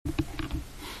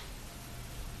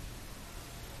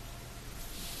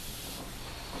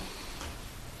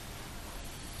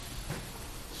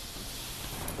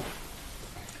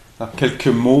Alors, quelques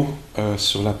mots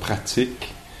sur la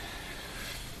pratique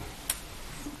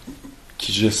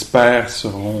qui, j'espère,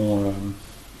 seront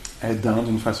aidants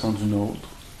d'une façon ou d'une autre.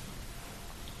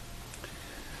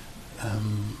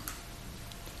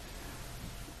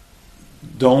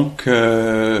 Donc,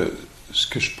 ce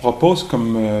que je propose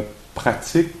comme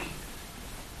pratique,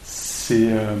 c'est,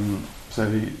 vous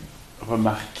avez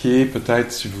remarqué,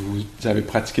 peut-être si vous avez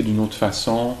pratiqué d'une autre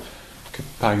façon, que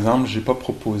par exemple, je n'ai pas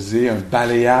proposé un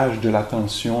balayage de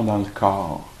l'attention dans le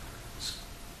corps, ce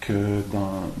que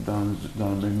dans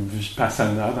le même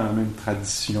vipassana, dans la même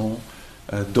tradition,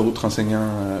 d'autres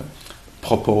enseignants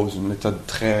proposent une méthode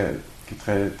qui est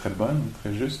très, très bonne,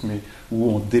 très juste, mais où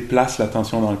on déplace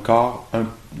l'attention dans le corps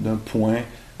d'un point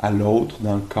à l'autre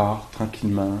dans le corps,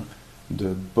 tranquillement,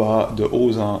 de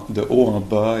haut en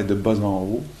bas et de bas en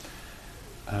haut.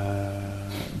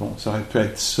 Bon, ça aurait pu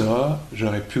être ça.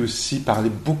 J'aurais pu aussi parler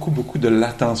beaucoup de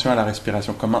l'attention à la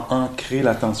respiration. Comment ancrer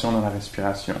l'attention dans la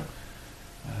respiration.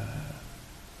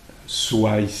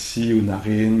 Soit ici aux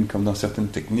narines, comme dans certaines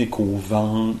techniques, au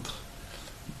ventre.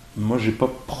 Moi, je n'ai pas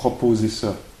proposé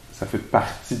ça. Ça fait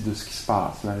partie de ce qui se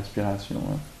passe, la respiration.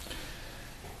 Hein.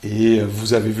 Et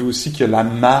vous avez vu aussi qu'il y a la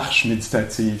marche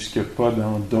méditative, ce qu'il n'y a pas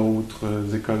dans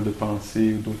d'autres écoles de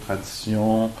pensée ou d'autres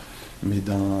traditions, mais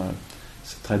dans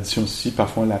cette tradition-ci,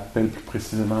 parfois on l'appelle plus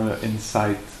précisément le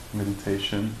insight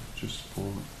meditation, juste pour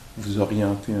vous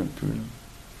orienter un peu.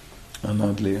 Là. En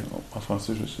anglais, en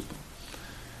français, je ne sais pas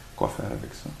quoi faire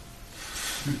avec ça.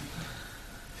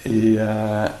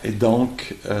 Et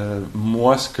donc,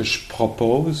 moi, ce que je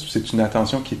propose, c'est une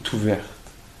attention qui est ouverte,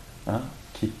 hein,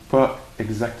 qui n'est pas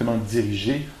exactement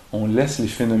dirigée. On laisse les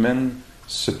phénomènes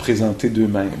se présenter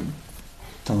d'eux-mêmes.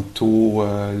 Tantôt,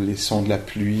 les sons de la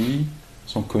pluie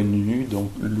sont connus, donc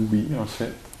l'ouïe, en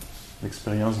fait,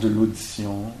 l'expérience de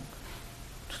l'audition.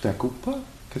 Tout à coup, pas.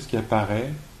 Qu'est-ce qui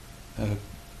apparaît?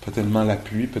 Pas tellement la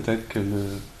pluie, peut-être que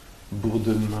le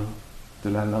bourdonnement de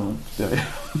la lampe derrière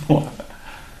moi,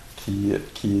 qui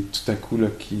est tout à coup, là,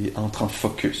 qui entre en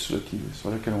focus, là, sur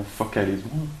lequel on focalise.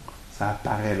 Ça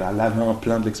apparaît là, à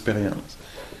l'avant-plan de l'expérience.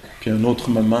 Puis un autre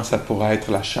moment, ça pourrait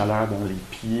être la chaleur dans les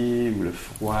pieds ou le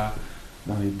froid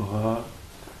dans les bras.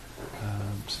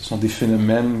 Ce sont des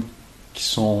phénomènes qui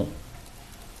sont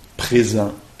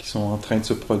présents, qui sont en train de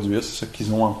se produire. C'est ce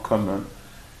qu'ils ont en commun.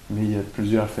 Mais il y a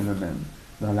plusieurs phénomènes.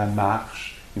 Dans la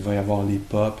marche, il va y avoir les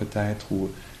pas peut-être, ou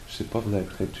je ne sais pas, vous avez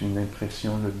peut-être une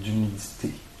impression là,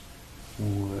 d'humidité,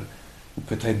 ou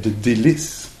peut-être de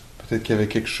délice. Peut-être qu'il y avait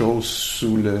quelque chose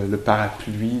sous le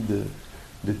parapluie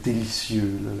de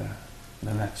délicieux,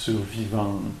 là, la nature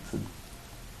vivante,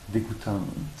 dégoûtante.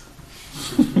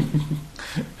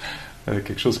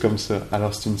 Quelque chose comme ça.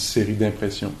 Alors, c'est une série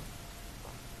d'impressions.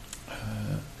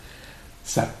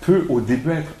 Ça peut, au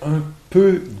début, être un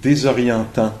peu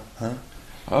désorientant. Hein?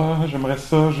 Ah, j'aimerais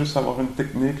ça, juste avoir une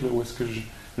technique là, où est-ce que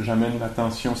j'amène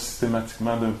l'attention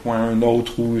systématiquement d'un point à un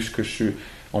autre, où est-ce que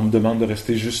on me demande de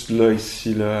rester juste là,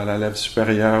 ici, là, à la lèvre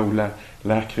supérieure, où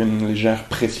l'air crée une légère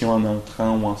pression en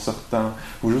entrant ou en sortant,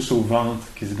 ou juste au ventre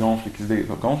qui se gonfle et qui se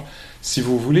dégonfle. Si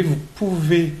vous voulez, vous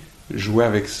pouvez jouer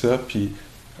avec ça, puis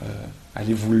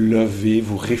aller vous lever,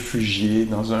 vous réfugier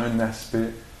dans un aspect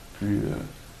plus,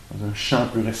 dans un champ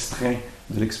plus restreint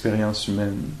de l'expérience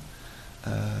humaine.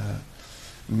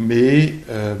 Mais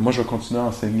moi, je vais continuer à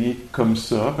enseigner comme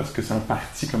ça, parce que c'est en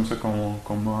partie comme ça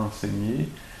qu'on m'a enseigné.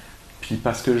 Puis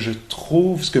parce que je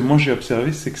trouve, ce que moi j'ai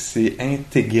observé, c'est que c'est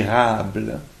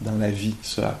intégrable dans la vie,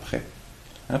 ça, après.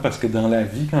 Hein, parce que dans la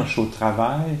vie, quand je suis au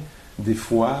travail, des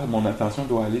fois, mon attention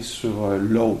doit aller sur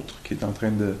l'autre qui est en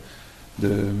train de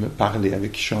me parler,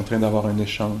 avec qui je suis en train d'avoir un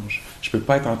échange. Je ne peux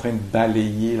pas être en train de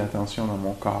balayer l'attention dans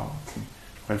mon corps. T'sais.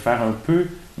 Je pourrais le faire un peu,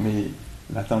 mais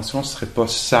l'attention ne serait pas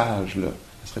sage, là.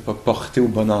 Elle ne serait pas portée au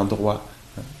bon endroit.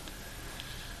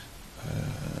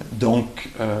 Donc,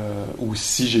 ou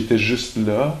si j'étais juste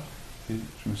là,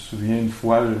 je me souviens une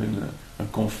fois, un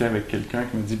conflit avec quelqu'un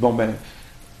qui me dit, bon ben,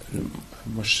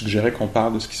 moi je suggérais qu'on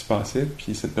parle de ce qui se passait,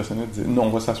 puis cette personne-là disait, non, on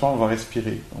va s'asseoir, on va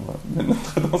respirer, on va mettre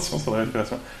notre attention sur la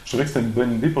respiration. Je trouvais que c'était une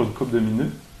bonne idée pour une couple de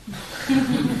minutes,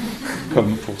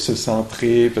 comme pour se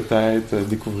centrer, peut-être,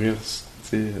 découvrir,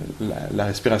 la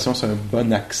respiration, c'est un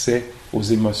bon accès aux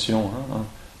émotions, hein,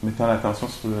 en mettant l'attention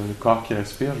sur le corps qui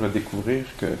respire, je vais découvrir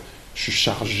que je suis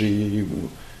chargé ou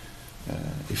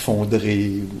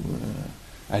effondré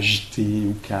ou agité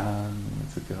ou calme,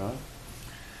 etc.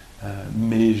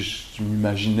 Mais je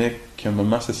m'imaginais qu'à un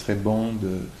moment, ce serait bon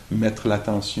de mettre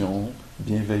l'attention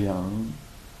bienveillante,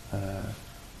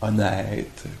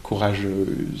 honnête,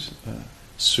 courageuse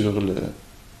sur le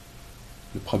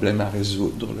problème à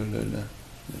résoudre,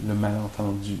 le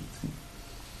malentendu.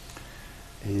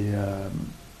 Et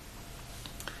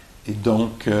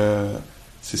donc,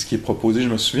 c'est ce qui est proposé. Je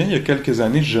me souviens, il y a quelques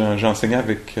années, j'enseignais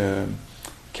avec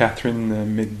Catherine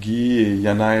McGee et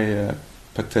Yanai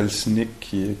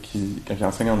Patelsnik, quand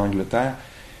j'enseignais en Angleterre.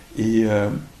 Et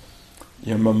il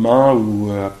y a un moment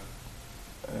où, à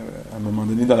un moment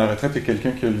donné, dans la retraite, il y a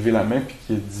quelqu'un qui a levé la main et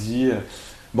qui a dit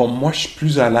bon, moi, je suis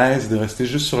plus à l'aise de rester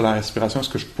juste sur la respiration. Est-ce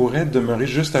que je pourrais demeurer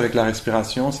juste avec la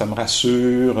respiration? Ça me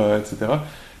rassure, etc.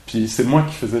 Puis c'est moi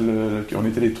qui faisais on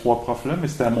était les trois profs là, mais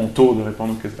c'était à mon tour de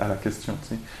répondre à la question.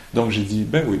 T'sais. Donc j'ai dit,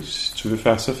 ben oui, si tu veux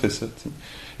faire ça, fais ça. T'sais.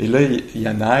 Et là,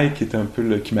 Yanai, qui était un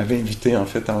peu qui m'avait invité en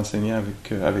fait à enseigner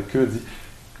avec eux, a dit,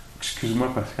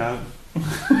 excuse-moi Pascal,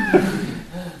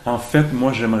 en fait,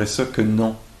 moi j'aimerais ça que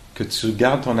non, que tu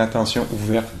gardes ton attention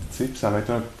ouverte. Puis ça va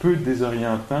être un peu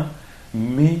désorientant,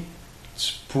 mais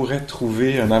tu pourrais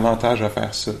trouver un avantage à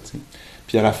faire ça. T'sais.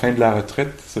 Puis à la fin de la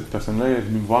retraite, cette personne-là est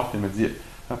venue me voir et elle m'a dit,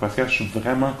 ah, Pascal, je suis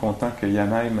vraiment content que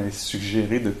Yanai m'ait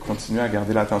suggéré de continuer à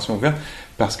garder l'attention ouverte,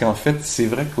 parce qu'en fait, c'est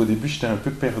vrai qu'au début, j'étais un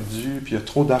peu perdu, puis il y a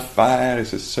trop d'affaires et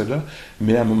ceci, cela,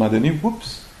 mais à un moment donné,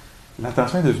 oups,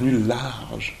 l'attention est devenue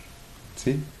large.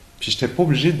 T'sais. Puis je n'étais pas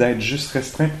obligé d'être juste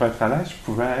restreint pour être à l'aise, je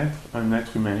pouvais être un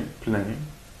être humain plein,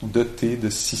 doté de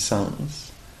 6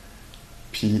 sens,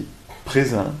 puis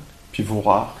présent, puis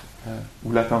voir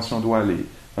où l'attention doit aller.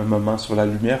 Un moment sur la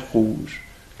lumière rouge,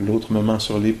 l'autre moment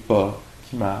sur les pas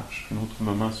qui marchent, un autre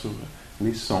moment sur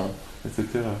les sons, etc.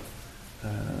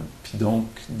 Puis donc,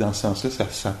 dans ce sens-là, ça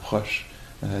s'approche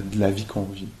de la vie qu'on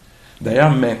vit.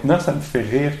 D'ailleurs, maintenant, ça me fait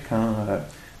rire quand,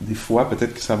 des fois,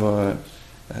 peut-être que ça va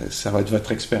être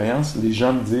votre expérience, les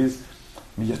gens me disent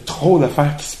 « Mais il y a trop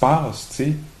d'affaires qui se passent, tu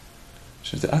sais. »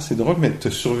 Je me dis « Ah, c'est drôle, mais tu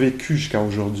as survécu jusqu'à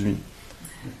aujourd'hui. »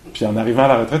 Puis en arrivant à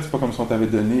la retraite, c'est pas comme si on t'avait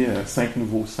donné 5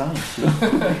 nouveaux sens. Là.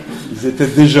 Ils étaient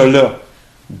déjà là.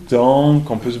 Donc,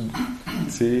 on peut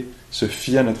se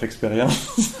fier à notre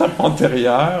expérience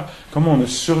antérieure. Comme on a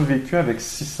survécu avec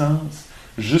 6 sens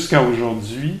jusqu'à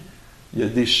aujourd'hui, il y a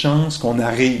des chances qu'on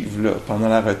arrive là, pendant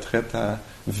la retraite à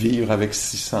vivre avec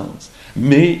 6 sens.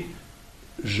 Mais,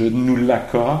 je nous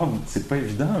l'accorde, c'est pas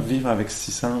évident vivre avec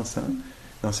 6 sens. Hein?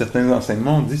 Dans certains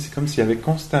enseignements, on dit c'est comme s'il y avait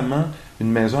constamment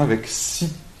une maison avec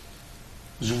 6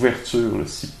 ouvertures,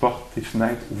 6 portes et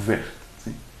fenêtres ouvertes.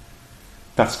 T'sais.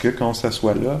 Parce que quand on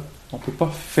s'assoit là, on ne peut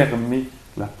pas fermer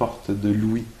la porte de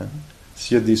l'ouïe. Hein?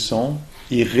 S'il y a des sons,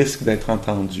 ils risquent d'être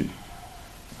entendus.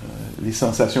 Les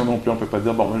sensations non plus, on ne peut pas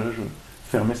dire, bon, là, je vais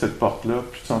fermer cette porte-là,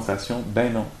 plus de sensations.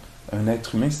 Ben non. Un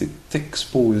être humain s'est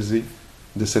exposé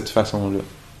de cette façon-là.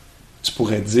 Tu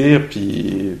pourrais dire,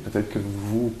 puis peut-être que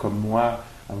vous, comme moi,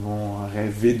 avons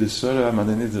rêvé de ça, là, à un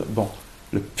moment donné, dire, bon,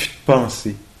 le plus de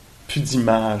pensée, plus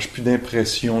d'images, plus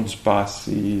d'impressions du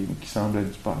passé, qui semble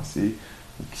être du passé,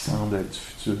 ou qui semble être du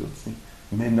futur. T'sais.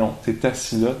 Mais non, tu es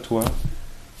assis là, toi,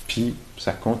 puis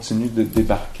ça continue de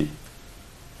débarquer.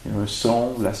 Il y a un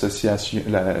son, l'association,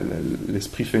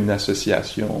 l'esprit fait une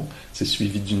association, c'est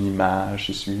suivi d'une image,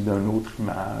 c'est suivi d'une autre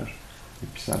image, et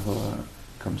puis ça va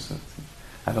comme ça. T'sais.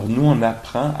 Alors nous, on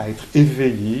apprend à être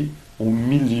éveillés au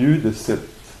milieu de cette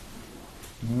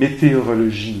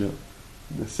météorologie-là,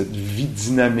 de cette vie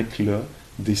dynamique-là,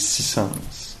 des 6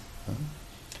 sens. Hein?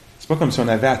 C'est pas comme si on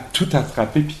avait à tout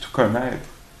attraper puis tout connaître.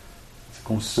 C'est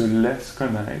qu'on se laisse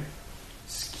connaître,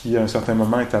 ce qui, à un certain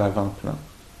moment, est à l'avant-plan.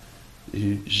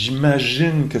 Et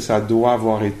j'imagine que ça doit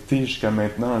avoir été, jusqu'à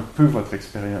maintenant, un peu votre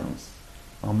expérience.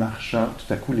 En marchant,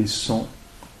 tout à coup, les sons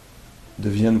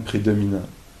deviennent prédominants.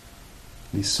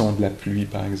 Les sons de la pluie,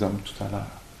 par exemple, tout à l'heure.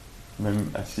 Même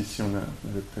assis, si on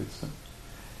avait peut-être ça.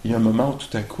 Il y a un moment où,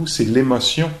 tout à coup, c'est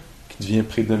l'émotion qui devient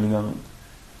prédominante.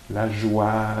 La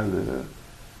joie,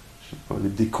 le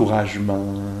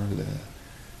découragement,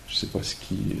 je ne sais pas ce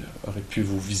qui aurait pu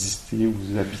vous visiter ou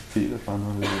vous habiter là,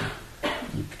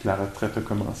 depuis que la retraite a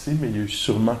commencé, mais il y a eu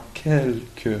sûrement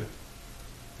quelques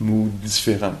moods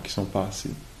différents qui sont passés.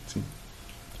 T'sais.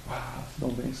 Wow, c'est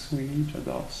donc bien sweet,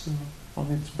 j'adore ça. On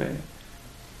est-tu bien?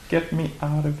 Get me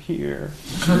out of here.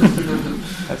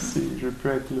 Assez, je peux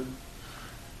être là.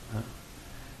 Hein?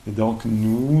 Et donc,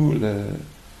 nous,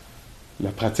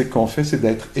 la pratique qu'on fait, c'est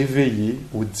d'être éveillé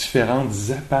aux différentes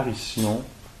apparitions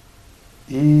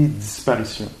et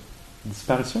disparitions.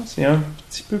 Disparition, c'est un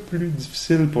petit peu plus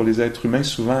difficile pour les êtres humains,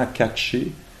 souvent à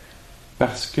catcher,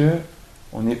 parce que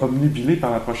on est obnubilé par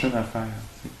la prochaine affaire.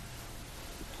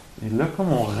 Et là,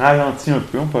 comme on ralentit un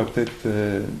peu, on peut peut-être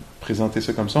présenter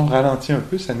ça comme ça, on ralentit un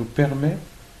peu, ça nous permet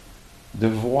de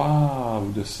voir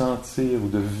ou de sentir ou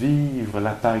de vivre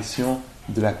l'apparition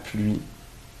de la pluie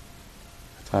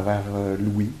à travers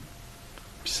l'ouïe,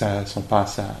 puis son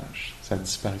passage, sa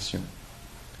disparition.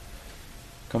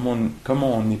 comme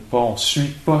on n'est pas, on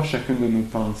suit pas chacune de nos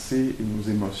pensées et nos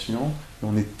émotions,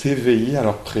 on est éveillé à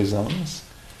leur présence,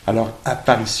 à leur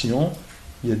apparition.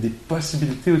 Il y a des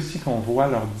possibilités aussi qu'on voit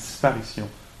leur disparition,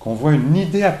 qu'on voit une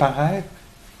idée apparaître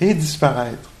et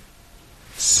disparaître.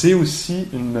 C'est aussi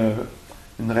une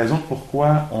raison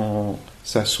pourquoi on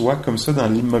s'assoit comme ça dans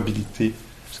l'immobilité.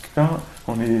 Parce que quand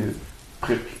on est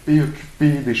préoccupé, occupé,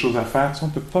 des choses à faire, on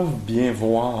ne peut pas bien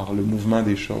voir le mouvement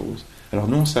des choses. Alors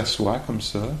nous, on s'assoit comme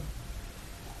ça,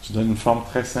 je donne une forme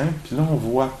très simple, puis là, on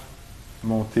voit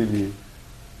monter les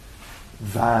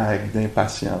vagues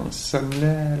d'impatience.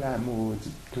 Sonnait la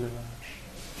maudite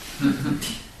cloche.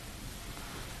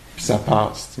 Puis ça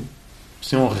passe, tu sais.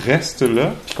 Si on reste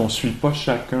là, puis qu'on ne suit pas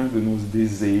chacun de nos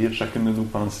désirs, chacune de nos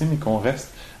pensées, mais qu'on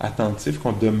reste attentif,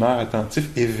 qu'on demeure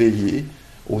attentif, éveillé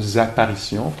aux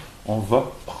apparitions, on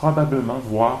va probablement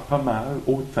voir pas mal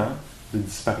autant de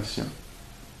disparitions.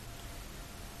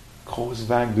 Grosse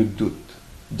vague de doute,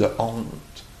 de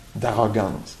honte,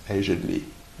 d'arrogance. Hey, je l'ai.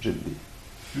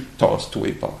 Tasse-toi,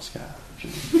 Pascal.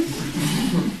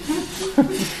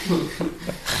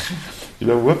 Et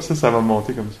là, oups, ça va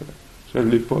monter comme ça. Je ne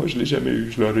l'ai pas, je ne l'ai jamais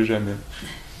eu, je ne l'aurai jamais.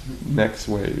 Next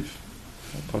wave.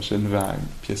 La prochaine vague.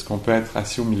 Puis est-ce qu'on peut être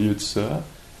assis au milieu de ça?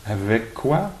 Avec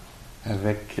quoi?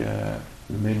 Avec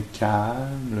le même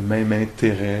calme, le même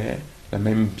intérêt, la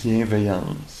même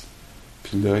bienveillance.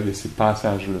 Puis là, il y a ces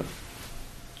passages-là.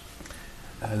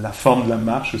 La forme de la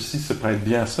marche aussi se prête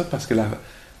bien à ça parce que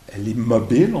elle est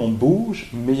mobile, on bouge,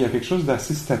 mais il y a quelque chose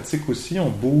d'assez statique aussi. On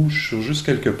bouge sur juste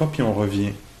quelques pas, puis on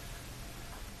revient.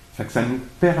 Fait que ça nous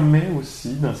permet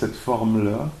aussi, dans cette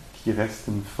forme-là, qui reste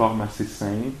une forme assez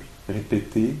simple,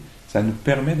 répétée, ça nous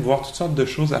permet de voir toutes sortes de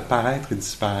choses apparaître et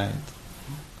disparaître.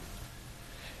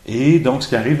 Et donc, ce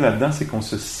qui arrive là-dedans, c'est qu'on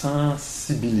se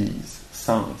sensibilise.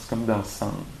 Sens, comme dans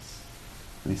sens.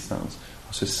 Les sens.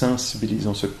 On se sensibilise,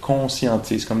 on se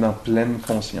conscientise, comme dans pleine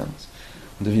conscience.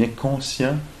 On devient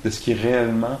conscient de ce qui est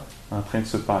réellement en train de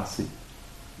se passer.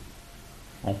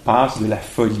 On passe de la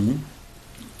folie,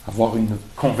 avoir une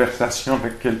conversation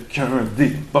avec quelqu'un, un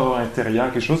débat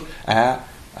intérieur, quelque chose, à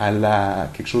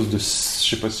quelque chose de, je ne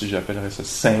sais pas si j'appellerais ça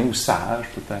sain ou sage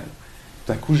peut-être.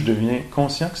 Tout à coup, je deviens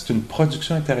conscient que c'est une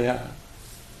production intérieure,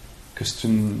 que c'est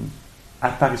une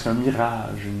apparition, un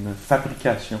mirage, une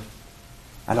fabrication.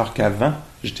 Alors qu'avant,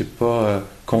 je n'étais pas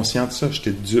conscient de ça,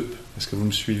 j'étais dupe. Est-ce que vous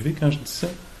me suivez quand je dis ça?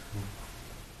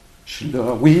 Je suis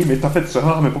là, oui, mais t'as fait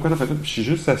ça, mais pourquoi t'as fait ça? Je suis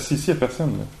juste assis ici à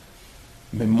personne. Là.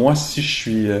 Mais moi, si je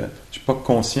suis pas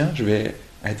conscient, je vais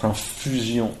être en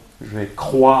fusion. Je vais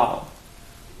croire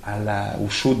au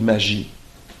show de magie.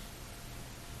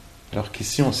 Alors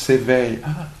qu'ici, on s'éveille.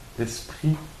 Ah,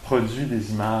 l'esprit produit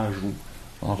des images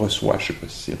ou en reçoit. Je ne sais pas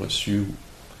si c'est reçu ou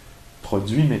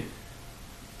produit, mais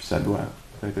ça doit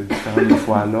être différent d'une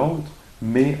fois à l'autre.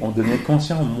 Mais on devient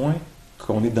conscient au moins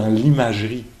qu'on est dans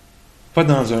l'imagerie, pas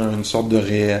dans une sorte de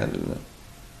réel.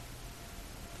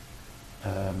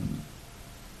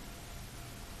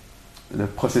 Le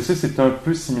processus est un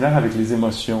peu similaire avec les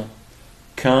émotions.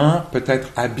 Quand, peut-être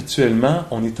habituellement,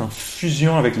 on est en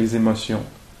fusion avec les émotions.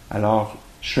 Alors,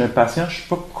 je suis impatient, je ne suis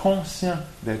pas conscient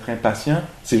d'être impatient,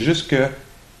 c'est juste que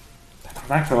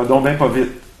ça va donc bien pas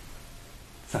vite.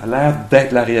 Ça a l'air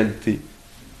d'être la réalité.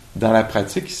 Dans la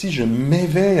pratique, ici, je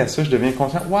m'éveille à ça, je deviens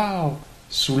conscient. Waouh!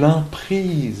 Sous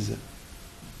l'emprise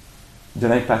de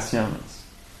l'impatience.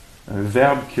 Un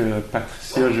verbe que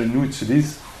Patricia Genoux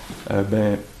utilise,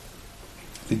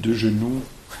 les deux genoux,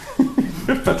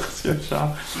 Patricia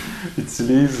Charles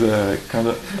utilise quand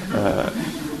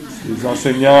les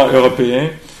enseignants européens,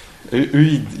 eux,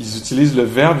 ils utilisent le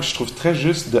verbe que je trouve très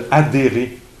juste de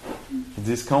adhérer. Ils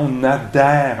disent quand on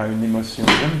adhère à une émotion.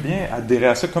 J'aime bien adhérer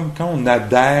à ça comme quand on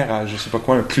adhère à, je ne sais pas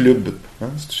quoi, un club. Hein?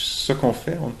 C'est ça qu'on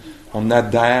fait. On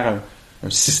adhère à un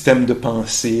système de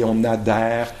pensée, on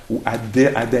adhère, ou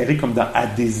adhérer comme dans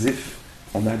adhésif.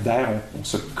 On adhère, on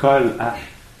se colle à.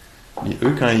 Mais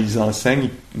eux, quand ils enseignent,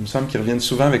 il me semble qu'ils reviennent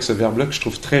souvent avec ce verbe-là que je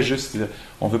trouve très juste.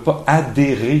 On ne veut pas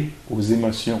adhérer aux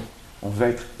émotions. On veut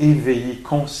être éveillé,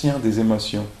 conscient des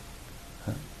émotions.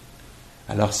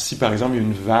 Alors, si par exemple il y a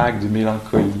une vague de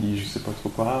mélancolie, je ne sais pas trop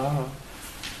quoi,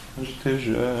 j'étais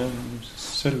jeune,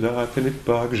 cela, à telle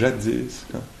époque, jadis,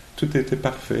 quand tout était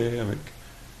parfait avec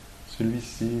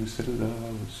celui-ci ou celle-là,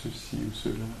 ou ceci ou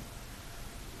cela.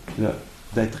 Là,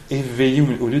 d'être éveillé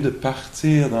au lieu de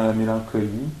partir dans la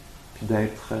mélancolie, puis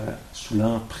d'être sous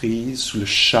l'emprise, sous le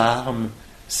charme,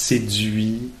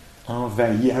 séduit,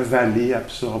 envahi, avalé,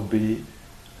 absorbé,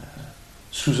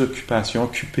 sous occupation,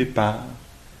 occupé par.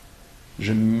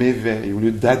 Je m'éveille, au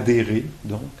lieu d'adhérer,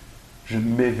 donc, je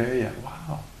m'éveille à,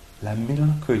 waouh, la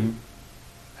mélancolie.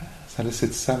 Ça a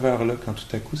cette saveur-là quand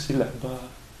tout à coup c'est là-bas,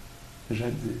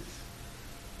 jadis.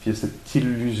 Puis il y a cette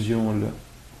illusion-là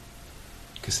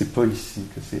que c'est pas ici,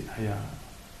 que c'est ailleurs.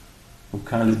 Ou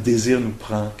quand le désir nous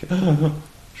prend, que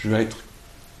je veux être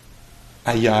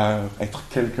ailleurs, être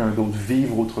quelqu'un d'autre,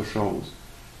 vivre autre chose.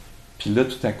 Puis là,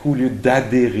 tout à coup, au lieu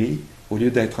d'adhérer, au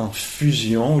lieu d'être en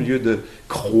fusion, au lieu de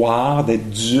croire, d'être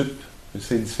dupe de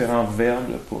ces différents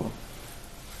verbes là, pour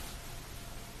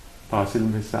passer le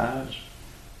message.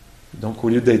 Donc, au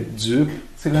lieu d'être dupe,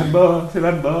 c'est là-bas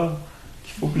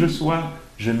qu'il faut que je sois.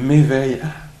 Je m'éveille. Ah,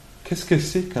 qu'est-ce que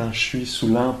c'est quand je suis sous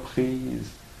l'emprise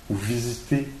ou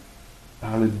visité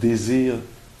par le désir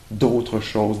d'autre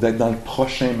chose, d'être dans le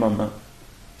prochain moment,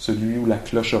 celui où la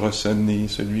cloche aura sonné,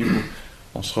 celui où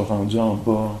on sera rendu en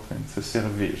bas en train de se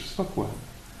servir, je sais pas quoi.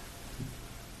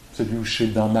 Celui où je suis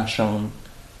dans ma chambre.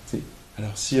 T'sais.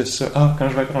 Alors s'il y a ça, quand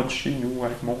je vais être rendu chez nous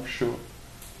avec mon chat,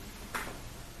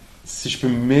 si je peux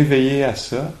m'éveiller à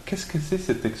ça, qu'est-ce que c'est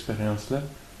cette expérience-là?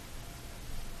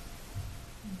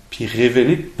 Puis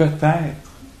révéler peut-être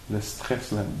le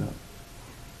stress là-dedans,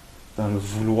 dans le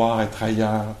vouloir être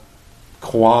ailleurs,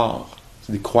 croire.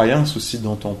 C'est des croyances aussi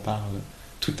dont on parle.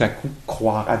 Tout à coup,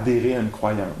 croire, adhérer à une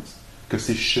croyance, que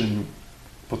c'est chez nous.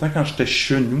 Pourtant, quand j'étais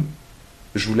chez nous,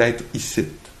 je voulais être ici.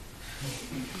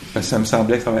 Parce que ça me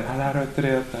semblait que ça va être à la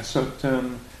retraite, à Sutton,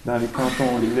 dans les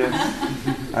cantons de l'Est,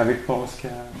 avec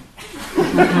Pascal.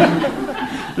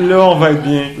 Là, on va être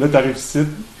bien. Là, t'arrives ici.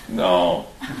 Non!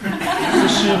 C'est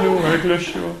chez nous, avec le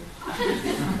chat.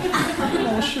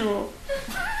 Mon chat.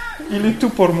 Il est tout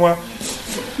pour moi.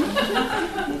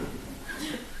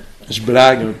 Je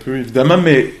blague un peu, évidemment,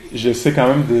 mais je sais quand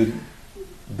même de...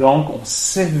 Donc, on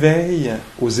s'éveille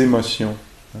aux émotions.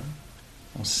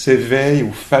 On s'éveille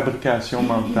aux fabrications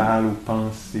mentales, aux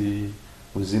pensées,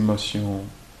 aux émotions.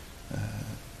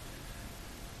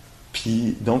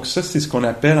 Puis, donc ça, c'est ce qu'on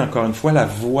appelle, encore une fois, la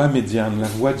voie médiane, la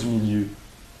voie du milieu.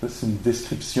 Ça, c'est une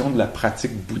description de la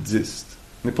pratique bouddhiste.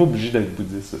 On n'est pas obligé d'être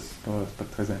bouddhiste, ça, c'est pas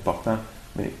très important,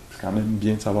 mais c'est quand même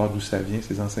bien de savoir d'où ça vient,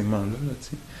 ces enseignements-là. Là, tu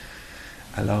sais.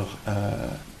 Alors,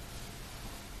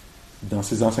 dans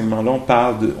ces enseignements-là,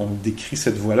 on décrit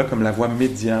cette voie-là comme la voie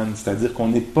médiane, c'est-à-dire qu'on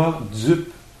n'est pas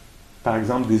dupe, par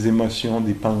exemple, des émotions,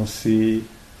 des pensées,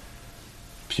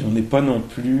 puis on n'est pas non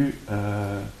plus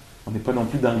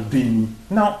dans le déni.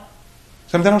 Non,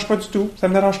 ça me dérange pas du tout, ça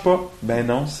me dérange pas. Ben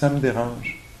non, ça me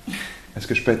dérange. Est-ce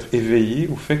que je peux être éveillé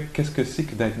au fait qu'est-ce que c'est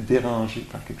que d'être dérangé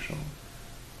par quelque chose?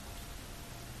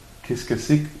 Qu'est-ce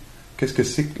que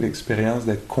c'est que l'expérience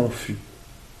d'être confus,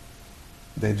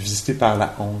 d'être visité par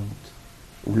la honte,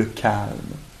 ou le calme,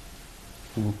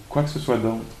 ou quoi que ce soit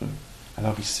d'autre.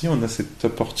 Alors ici, on a cette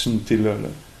opportunité-là, là,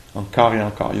 encore et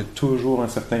encore. Il y a toujours un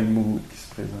certain mood qui se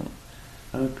présente.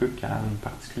 Un peu calme,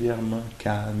 particulièrement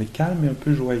calme, mais calme et un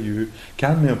peu joyeux,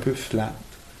 calme et un peu flat,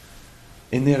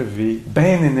 énervé,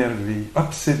 bien énervé,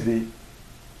 obsédé,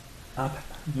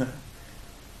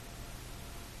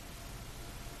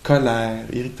 colère,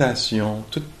 irritation,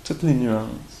 toutes les nuances.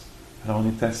 Alors on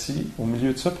est assis au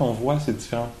milieu de ça, puis on voit ces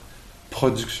différentes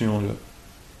productions-là,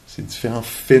 ces différents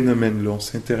phénomènes-là. On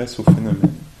s'intéresse aux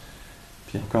phénomènes.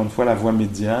 Puis encore une fois, la voie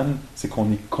médiane, c'est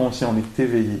qu'on est conscient, on est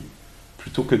éveillé.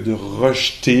 Plutôt que de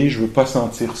rejeter, je veux pas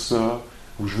sentir ça,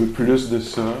 ou je veux plus de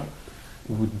ça,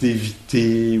 ou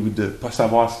d'éviter, ou de pas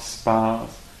savoir ce qui se passe.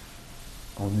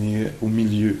 On est au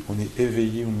milieu, on est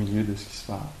éveillé au milieu de ce qui se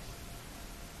passe.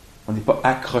 On n'est pas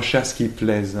accroché à ce qui est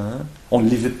plaisant, on ne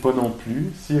l'évite pas non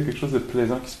plus. S'il y a quelque chose de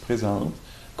plaisant qui se présente,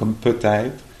 comme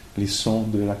peut-être les sons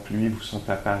de la pluie vous sont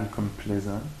apparus comme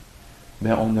plaisants,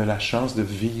 mais on a la chance de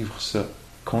vivre ça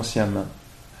consciemment.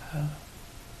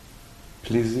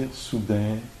 Plaisir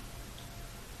soudain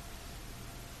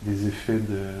des effets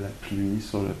de la pluie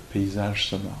sur le paysage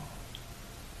sonore.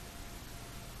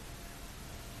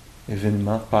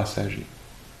 Événement passager.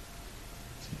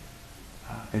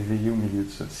 Éveillé au milieu de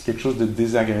ça. Si quelque chose de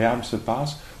désagréable se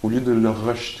passe, au lieu de le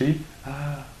rejeter,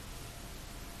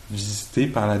 visité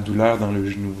par la douleur dans le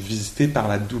genou, visité par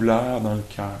la douleur dans le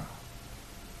cœur.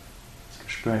 Est-ce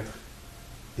que je peux être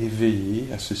éveillé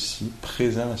à ceci,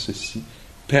 présent à ceci,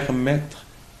 permettre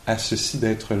à ceci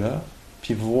d'être là,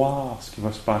 puis voir ce qui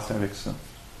va se passer avec ça.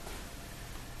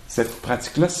 Cette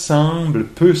pratique-là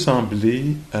peut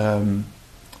sembler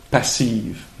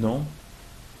passive, non?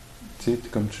 Tu sais,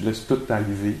 comme tu laisses tout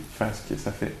arriver, faire ce que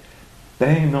ça fait.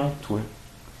 Ben non, toi.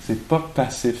 C'est pas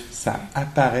passif. Ça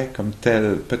apparaît comme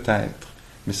tel, peut-être,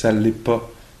 mais ça ne l'est pas.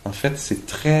 En fait, c'est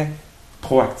très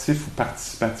proactif ou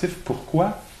participatif.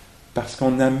 Pourquoi? Parce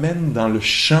qu'on amène dans le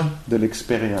champ de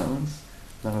l'expérience,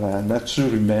 dans la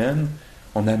nature humaine,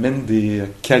 on amène des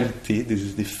qualités,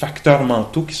 des facteurs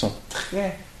mentaux qui sont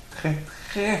très, très,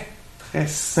 très très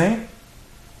sain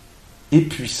et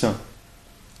puissant.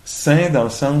 Sain dans le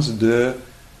sens de,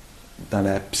 dans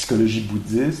la psychologie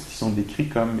bouddhiste, ils sont décrits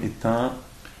comme étant,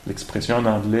 l'expression en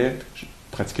anglais, j'ai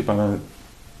pratiqué pendant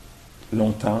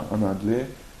longtemps en anglais,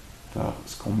 alors,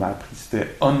 ce qu'on m'a appris,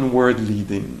 c'était onward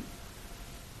leading.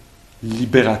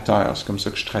 Libérateur, c'est comme ça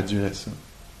que je traduirais ça.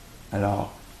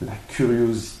 Alors, la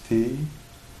curiosité,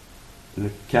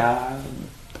 le calme,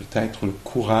 peut-être le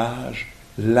courage,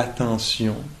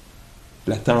 l'attention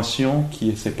qui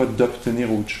essaie pas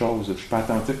d'obtenir autre chose. Je suis pas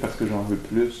attentif parce que j'en veux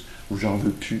plus ou j'en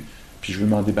veux plus, puis je veux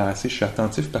m'en débarrasser. Je suis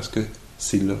attentif parce que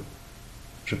c'est là.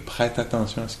 Je prête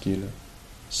attention à ce qui est là.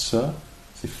 Ça,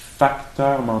 ces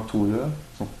facteurs mentaux-là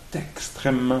sont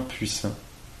extrêmement puissants.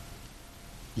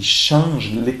 Ils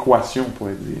changent l'équation, on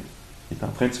pourrait dire. Il est en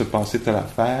train de se passer telle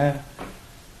affaire,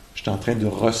 je suis en train de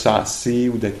ressasser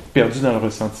ou d'être perdu dans le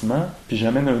ressentiment, puis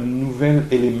j'amène un nouvel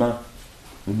élément.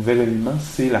 Le nouvel élément,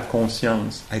 c'est la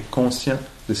conscience. Être conscient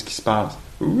de ce qui se passe.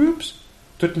 Oups!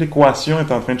 Toute l'équation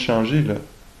est en train de changer, là.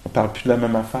 On ne parle plus de la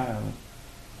même affaire, là.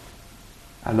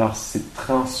 Alors, c'est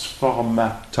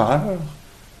transformateur,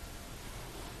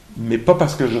 mais pas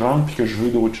parce que je rentre et que je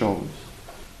veux d'autre chose.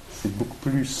 C'est beaucoup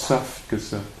plus soft que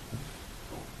ça.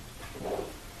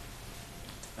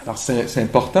 Alors, c'est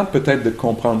important peut-être de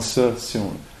comprendre ça si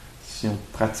on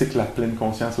pratique la pleine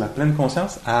conscience. La pleine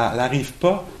conscience, elle n'arrive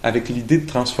pas avec l'idée de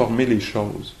transformer les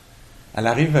choses. Elle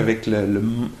arrive avec la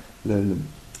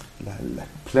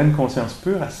pleine conscience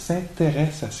pure, elle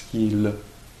s'intéresse à ce qui est là.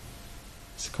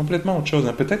 C'est complètement autre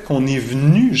chose. Peut-être qu'on est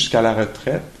venu jusqu'à la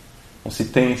retraite, on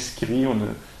s'est inscrit, on a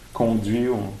conduit,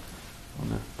 on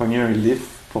a pogné un lift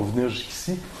pour venir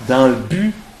jusqu'ici, dans le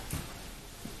but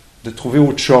de trouver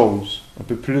autre chose, un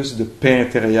peu plus de paix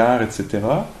intérieure, etc.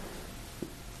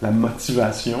 La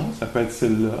motivation, ça peut être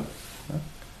celle-là.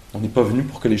 On n'est pas venu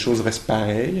pour que les choses restent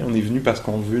pareilles, on est venu parce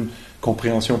qu'on veut une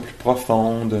compréhension plus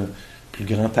profonde, un plus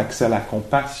grand accès à la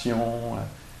compassion,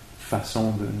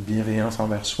 façon de bienveillance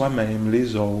envers soi-même,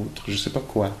 les autres, je sais pas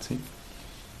quoi, tu sais.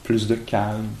 Plus de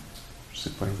calme, je sais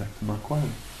pas exactement quoi. Là.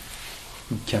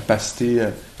 Une capacité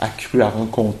accrue à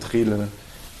rencontrer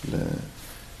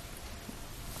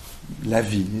la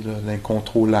vie, là,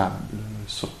 l'incontrôlable, le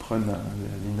surprenant,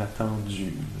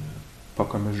 l'inattendu, pas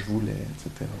comme je voulais,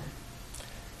 etc.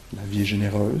 La vie est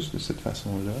généreuse de cette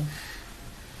façon-là.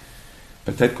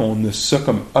 Peut-être qu'on a ça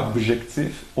comme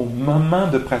objectif. Au moment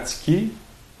de pratiquer,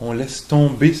 on laisse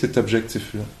tomber cet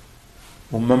objectif-là.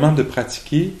 Au moment de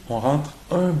pratiquer, on rentre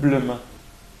humblement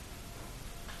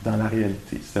dans la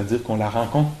réalité. C'est-à-dire qu'on la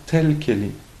rencontre telle qu'elle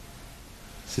est.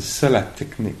 C'est ça la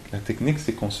technique. La technique,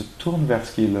 c'est qu'on se tourne vers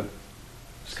ce qui est là.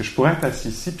 Parce que je pourrais être assis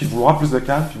ici, puis vouloir plus de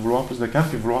calme, puis vouloir plus de calme,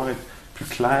 puis vouloir être plus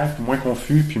clair, puis moins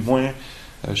confus, puis moins,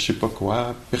 je sais pas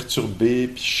quoi, perturbé,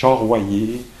 puis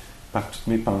charroyé par toutes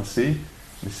mes pensées.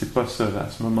 Mais c'est pas ça. À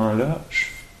ce moment-là, je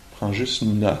prends juste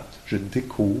une note. Je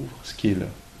découvre ce qui est là.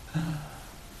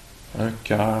 Un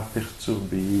cœur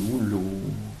perturbé ou lourd,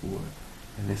 ou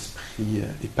un esprit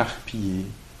éparpillé.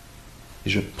 Et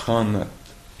je prends note.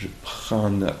 Je prends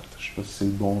note. Je sais pas si c'est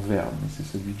le bon verbe, mais c'est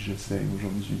celui que j'essaie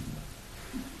aujourd'hui.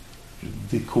 Je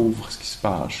découvre ce qui se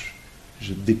passe.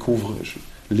 Je découvre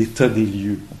l'état des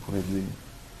lieux, on pourrait dire.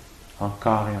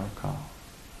 Encore et encore.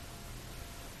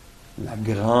 La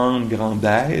grande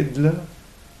aide, là,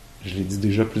 je l'ai dit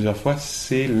déjà plusieurs fois,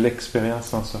 c'est l'expérience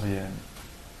sensorielle.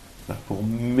 Pour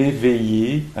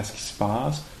m'éveiller à ce qui se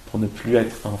passe, pour ne plus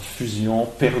être en fusion,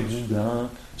 perdu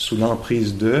sous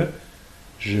l'emprise de,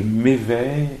 je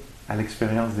m'éveille à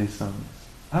l'expérience des sens.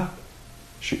 Ah,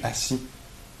 je suis assis.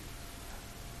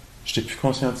 J'étais plus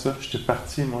conscient de ça. J'étais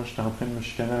parti, moi, j'étais en train de me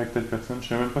chicaner avec telle personne. Je ne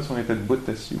savais même pas si on était debout,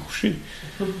 assis ou couché.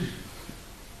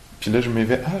 Puis là, je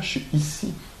m'éveille. Ah, je suis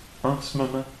ici, en ce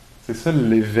moment. C'est ça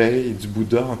l'éveil du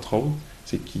Bouddha, entre autres.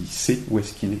 C'est qu'il sait où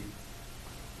est-ce qu'il est.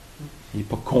 Il n'est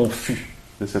pas confus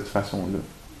de cette façon-là.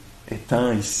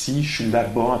 Étant ici, je suis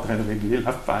là-bas en train de régler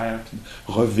l'affaire, puis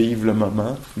revivre le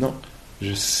moment. Non,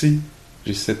 je sais,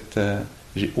 j'ai cette...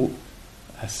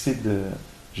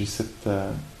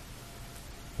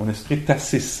 mon esprit est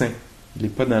assez sain. Il n'est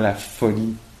pas dans la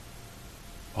folie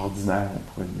ordinaire, on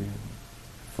pourrait dire.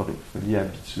 Folie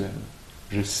habituelle.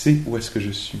 Je sais où est-ce que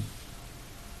je suis.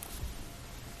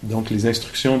 Donc, les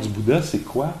instructions du Bouddha, c'est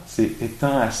quoi? C'est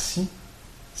étant assis,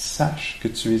 sache que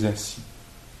tu es assis.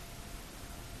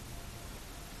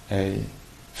 Hey,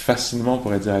 facilement, on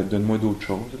pourrait dire, hey, donne-moi d'autres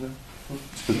choses, là. Un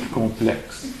petit peu plus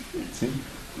complexe. Tu sais?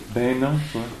 Ben non,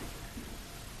 toi.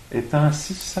 Étant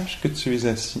assis, sache que tu es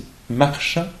assis.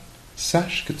 Marchant,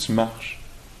 sache que tu marches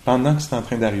pendant que c'est en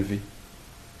train d'arriver.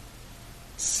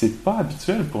 C'est pas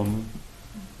habituel pour nous,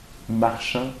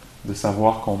 marchant, de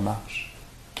savoir qu'on marche.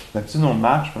 D'habitude, on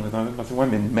marche, puis on est en train de penser, ouais,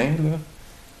 mais demain, là,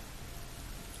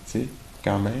 tu sais,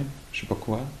 quand même, je sais pas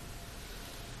quoi.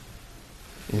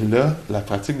 Et là, la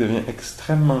pratique devient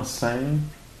extrêmement simple.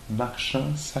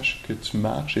 Marchant, sache que tu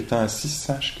marches. Étant assis,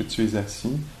 sache que tu es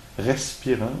assis.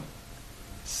 Respirant,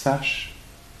 sache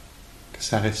que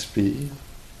ça respire.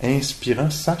 Inspirant,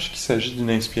 sache qu'il s'agit d'une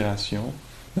inspiration.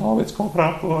 Non, mais tu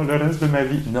comprends pas le reste de ma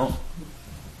vie. Non.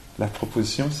 La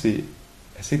proposition, c'est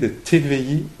essayer de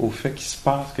t'éveiller au fait qu'il se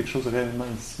passe quelque chose réellement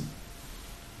ici.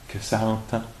 Que ça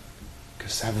entend. Que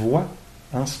ça voit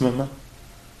en ce moment.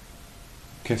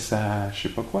 Que ça, je sais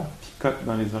pas quoi, picote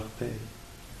dans les orteils.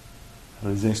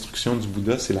 Alors, les instructions du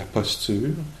Bouddha, c'est la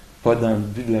posture, pas dans le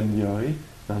but de l'améliorer,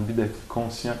 dans le but d'être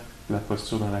conscient de la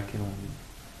posture dans laquelle on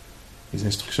est. Les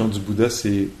instructions du Bouddha,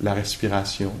 c'est la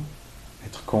respiration,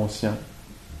 être conscient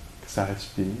que ça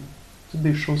respire, toutes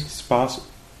des choses qui se passent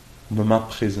au moment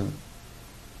présent.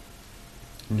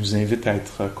 Il nous invite à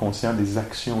être conscient des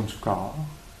actions du corps.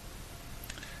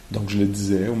 Donc, je le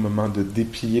disais, au moment de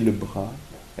déplier le bras,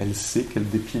 elle sait qu'elle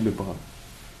déplie le bras.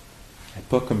 Elle n'est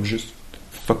pas comme juste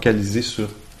focalisée sur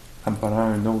 « en me parlant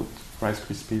un autre Rice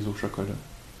Krispies au chocolat ».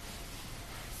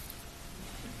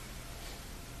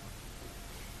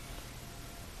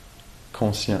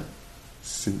 Conscient.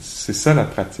 C'est ça la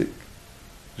pratique.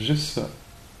 Juste ça.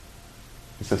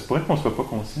 Et ça se pourrait qu'on ne soit pas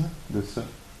conscient de ça.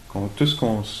 Tout ce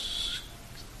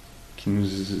qui nous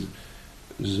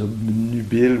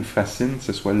obnubile ou fascine,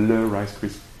 ce soit le Rice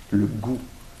Krispies, le goût,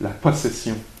 la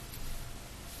possession.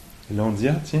 Et là, on dit,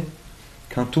 ah tiens,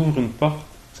 quand tu ouvres une porte,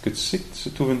 est-ce que tu sais que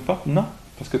tu ouvres une porte? Non,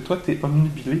 parce que toi, tu es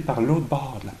omnubilé par l'autre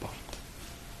bord de la porte.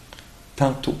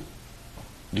 Tantôt.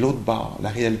 De l'autre bord. La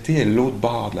réalité est l'autre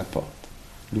bord de la porte.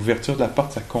 L'ouverture de la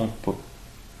porte, ça compte pas.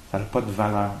 Ça n'a pas de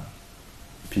valeur.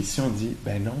 Puis ici, on dit,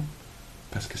 ben non,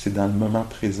 parce que c'est dans le moment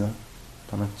présent,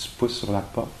 pendant que tu pousses sur la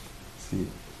porte,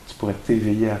 tu pourrais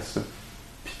t'éveiller à ça.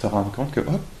 Puis te rendre compte que,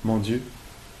 hop, mon Dieu,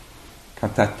 quand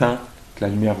tu attends que la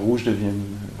lumière rouge devienne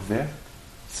verte,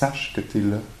 sache que tu es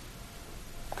là.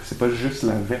 Que c'est pas juste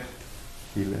la verte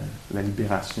qui est la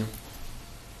libération.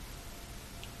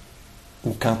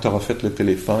 Ou quand tu auras fait le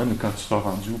téléphone, ou quand tu seras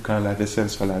rendu, ou quand la vaisselle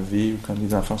sera lavée, ou quand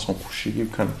les enfants sont couchés, ou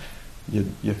quand... Il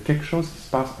y a quelque chose qui se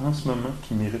passe en ce moment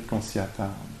qui mérite qu'on s'y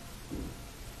attarde.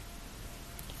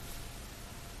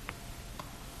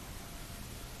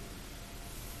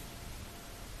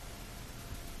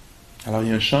 Alors, il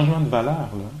y a un changement de valeur,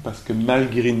 là, parce que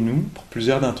malgré nous, pour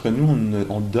plusieurs d'entre nous,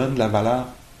 on donne de la valeur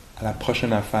à la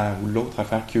prochaine affaire ou l'autre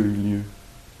affaire qui a eu lieu.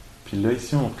 Puis là,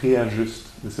 ici, on réajuste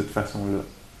de cette façon-là.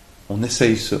 On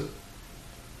essaye ça.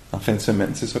 En fin de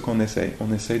semaine, c'est ça qu'on essaye.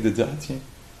 On essaye de dire, ah tiens,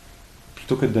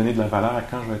 plutôt que de donner de la valeur à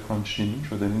quand je vais être rendu chez nous, je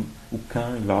vais donner, ou quand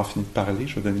il va avoir fini de parler,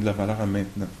 je vais donner de la valeur à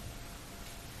maintenant.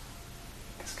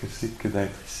 Qu'est-ce que c'est que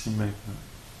d'être ici maintenant?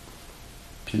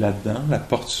 Puis là-dedans, la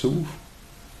porte s'ouvre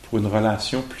pour une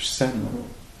relation plus saine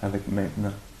avec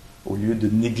maintenant. Au lieu de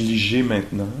négliger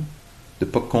maintenant, de ne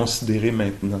pas considérer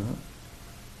maintenant,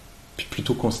 puis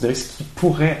plutôt considérer ce qui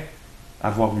pourrait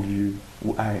avoir eu lieu,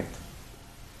 ou être,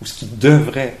 ou ce qui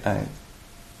devrait être.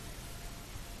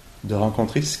 De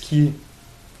rencontrer ce qui est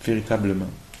véritablement.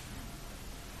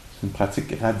 C'est une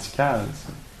pratique radicale,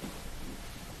 ça.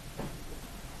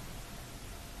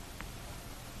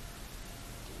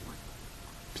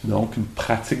 Puis donc, une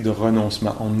pratique de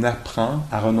renoncement. On apprend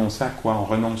à renoncer à quoi? On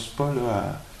renonce pas là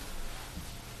à...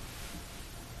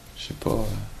 Je sais pas...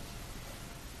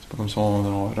 C'est pas comme si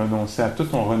on renonçait à tout.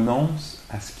 On renonce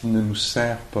à ce qui ne nous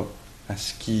sert pas, à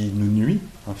ce qui nous nuit,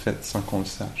 en fait, sans qu'on le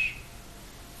sache.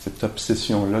 Cette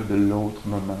obsession-là de l'autre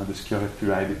moment, de ce qui aurait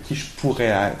pu être, de qui je pourrais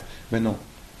être. Mais non,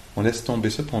 on laisse tomber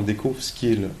ça, puis on découvre ce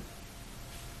qui est là.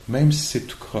 Même si c'est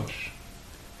tout croche.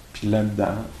 Puis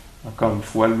là-dedans, encore une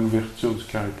fois, l'ouverture du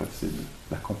cœur est possible,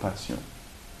 la compassion.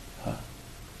 Ah,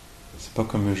 c'est pas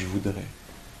comme je voudrais,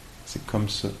 c'est comme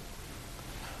ça.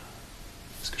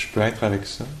 Est-ce que je peux être avec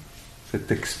ça?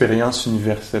 Cette expérience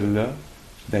universelle-là,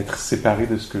 d'être séparé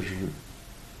de ce que je veux.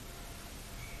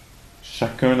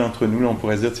 Chacun d'entre nous, là, on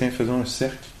pourrait dire, tiens, faisons un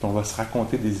cercle, puis on va se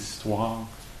raconter des histoires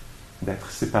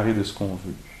d'être séparé de ce qu'on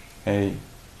veut. Hey,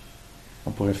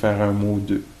 on pourrait faire un mot ou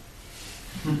deux.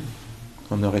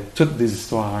 On aurait toutes des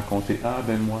histoires à raconter. Ah,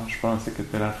 ben moi, je pensais que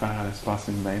telle affaire allait se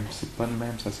passer de même, puis c'est pas de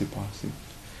même, ça s'est passé.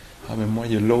 Ah, ben moi,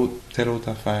 il y a telle autre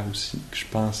affaire aussi, que je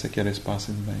pensais qu'elle allait se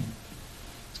passer de même.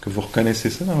 Est-ce que vous reconnaissez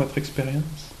ça dans votre expérience?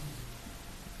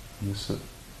 Il y a ça.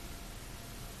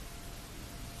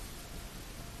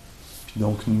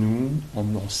 Donc nous,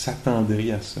 on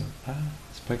s'attendrit à ça. Ah,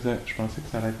 c'est pas exact. Je pensais que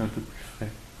ça allait être un peu plus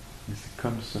frais. Mais c'est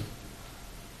comme ça.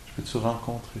 Je peux-tu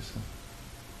rencontrer ça?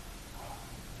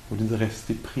 Au lieu de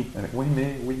rester pris avec oui,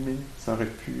 mais, ça aurait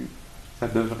pu, ça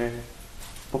devrait,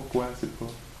 pourquoi, c'est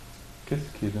pas.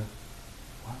 Qu'est-ce qui est là?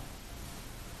 Wow.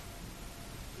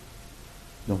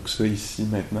 Donc ça ici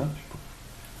maintenant, puis pour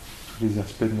tous les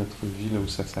aspects de notre vie là où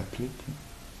ça s'applique.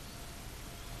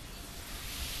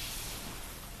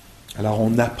 Alors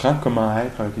on apprend comment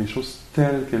être avec les choses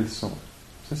telles qu'elles sont.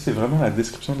 Ça c'est vraiment la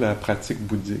description de la pratique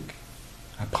bouddhique.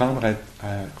 Apprendre à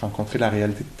rencontrer la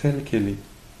réalité telle qu'elle est.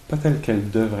 Pas telle qu'elle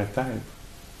devrait être,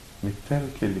 mais telle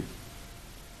qu'elle est.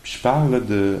 Puis je parle là,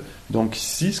 de... Donc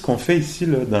ici, ce qu'on fait ici,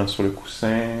 là, sur le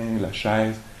coussin, la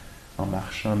chaise, en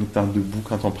marchant, en étant debout,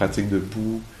 quand on pratique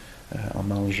debout, en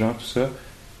mangeant, tout ça,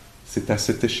 c'est à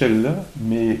cette échelle-là,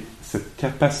 mais cette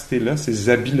capacité-là, ces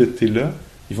habiletés-là,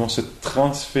 ils vont se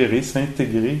transférer,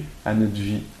 s'intégrer à notre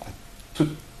vie, à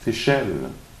toute échelle.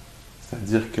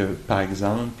 C'est-à-dire que, par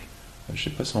exemple, je ne sais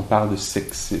pas si on parle de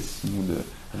sexisme ou de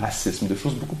racisme, de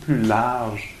choses beaucoup plus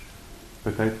larges,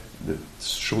 peut-être de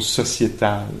choses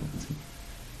sociétales.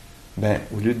 Ben,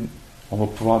 au lieu de... On va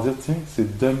pouvoir dire, tiens,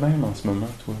 c'est de même en ce moment,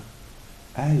 toi.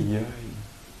 Aïe, aïe.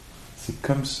 C'est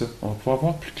comme ça. On va pouvoir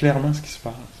voir plus clairement ce qui se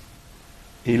passe.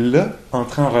 Et là,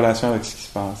 entrer en relation avec ce qui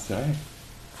se passe. C'est vrai,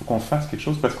 il faut qu'on fasse quelque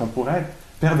chose parce qu'on pourrait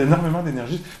perdre énormément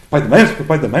d'énergie. Ça peut pas être de même, ça peut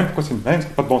pas être de même. Pourquoi c'est de même? Ça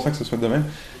peut pas de bon sens que ce soit de même.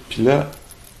 Puis là,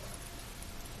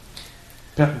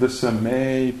 perte de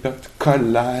sommeil, perte de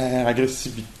colère,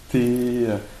 agressivité,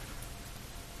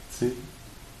 tu sais,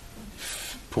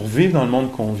 pour vivre dans le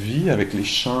monde qu'on vit, avec les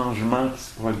changements qui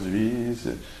se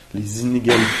produisent, les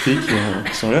inégalités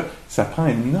qui sont là, ça prend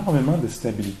énormément de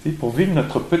stabilité pour vivre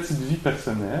notre petite vie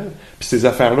personnelle. Puis ces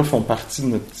affaires-là font partie de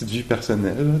notre petite vie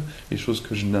personnelle, là, les choses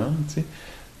que je nomme, tu sais.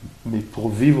 Mais pour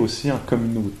vivre aussi en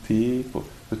communauté,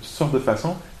 de toutes sortes de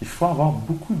façons, il faut avoir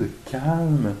beaucoup de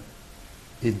calme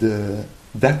et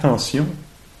d'attention.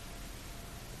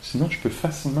 Sinon, je peux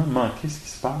facilement manquer ce qui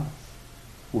se passe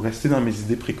ou rester dans mes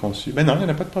idées préconçues. Ben non, il n'y en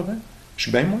a pas de problème. Je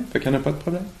suis bien moi, fait qu'il n'y en a pas de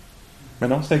problème. Ben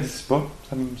non, ça n'existe pas,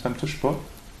 ça me touche pas.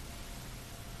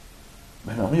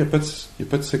 Ben non, il n'y a pas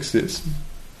de sexisme.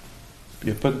 Il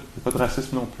n'y a pas de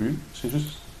racisme non plus.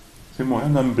 C'est moi,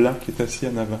 un homme blanc qui est assis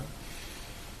en avant.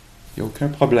 Il n'y a aucun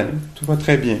problème. Tout va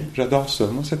très bien. J'adore ça,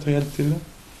 moi, cette réalité-là.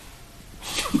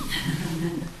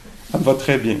 Ça me va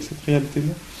très bien, cette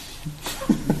réalité-là.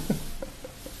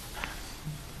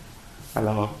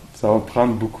 Alors, ça va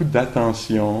prendre beaucoup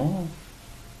d'attention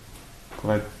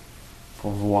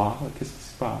pour voir qu'est-ce qui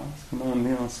se passe, comment on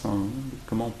est ensemble,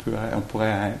 comment on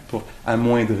pourrait être pour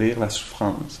amoindrir la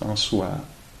souffrance en soi,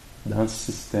 dans le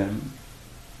système.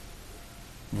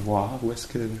 Voir où est-ce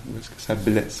que ça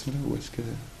blesse, là, où est-ce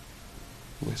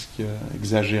qu'il y a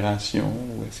exagération,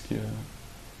 où est-ce qu'il y a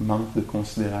manque de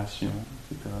considération,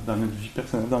 etc. Dans notre vie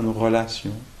personnelle, dans nos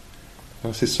relations.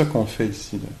 Alors, c'est ça qu'on fait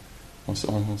ici, là.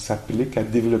 On s'applique à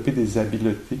développer des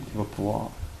habiletés qui vont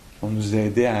nous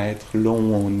aider à être là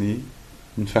où on est,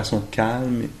 d'une façon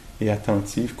calme et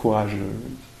attentive, courageuse,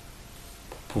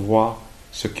 pour pouvoir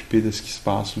s'occuper de ce qui se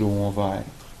passe là où on va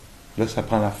être. Là, ça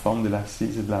prend la forme de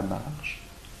l'assise et de la marche.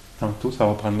 Tantôt, ça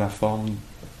va prendre la forme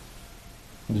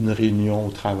d'une réunion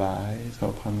au travail, ça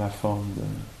va prendre la forme de...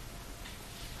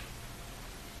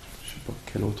 je sais pas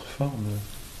quelle autre forme, là.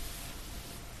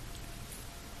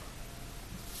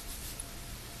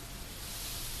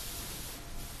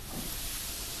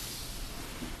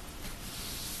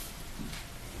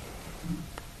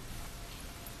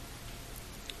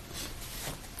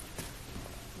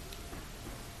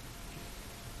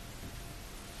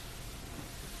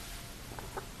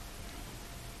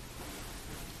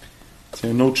 C'est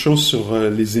une autre chose sur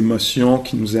les émotions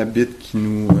qui nous habitent, qui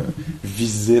nous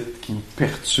visitent, qui nous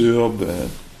perturbent,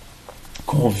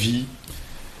 qu'on vit.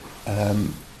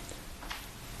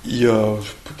 Il y a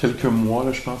quelques mois,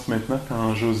 là, je pense maintenant,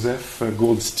 quand Joseph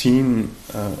Goldstein,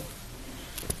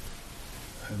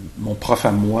 mon prof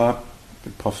à moi,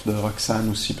 le prof de Roxane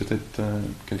aussi, peut-être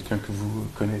quelqu'un que vous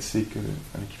connaissez,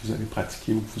 avec qui vous avez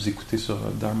pratiqué ou que vous écoutez sur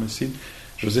Dharma Seed,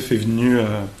 Joseph est venu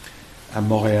à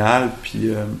Montréal,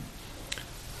 puis...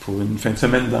 pour une fin de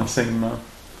semaine d'enseignement.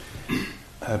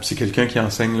 C'est quelqu'un qui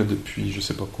enseigne là, depuis, je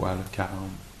sais pas quoi, là,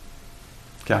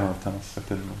 40 ans,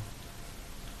 certainement.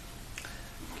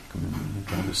 Comme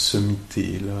une genre de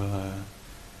sommité,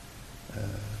 là,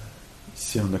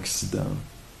 ici en Occident.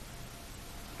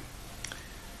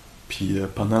 Puis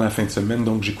pendant la fin de semaine,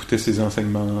 donc j'écoutais ses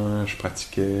enseignements, je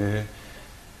pratiquais.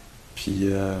 Puis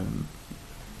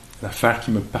l'affaire qui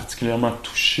m'a particulièrement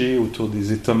touché autour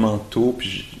des états mentaux,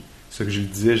 puis c'est ça que je lui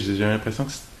disais, j'ai l'impression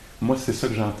que moi, c'est ça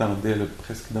que j'entendais là,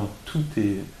 presque dans tous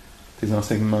tes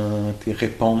enseignements, tes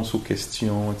réponses aux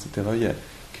questions, etc. Il y a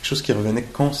quelque chose qui revenait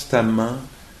constamment.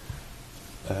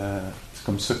 c'est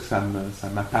comme ça que ça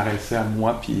m'apparaissait à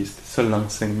moi, puis c'était ça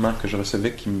l'enseignement que je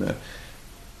recevais qui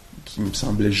me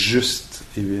semblait juste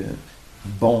et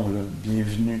bon, là,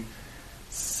 bienvenu.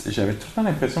 J'avais tout le temps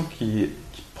l'impression qu'il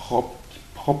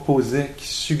proposait, qu'il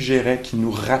suggérait, qu'il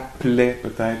nous rappelait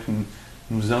peut-être,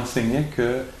 nous enseignait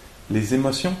que les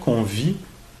émotions qu'on vit,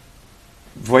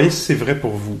 voyez si c'est vrai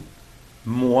pour vous.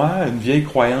 Moi, une vieille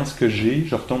croyance que j'ai,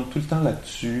 je retombe tout le temps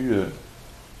là-dessus,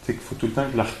 tu sais qu'il faut tout le temps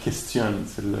que je la questionne,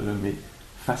 celle-là, mais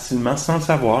facilement, sans le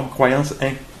savoir, une croyance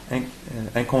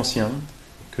inconsciente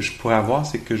que je pourrais avoir,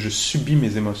 c'est que je subis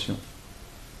mes émotions.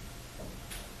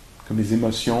 Comme les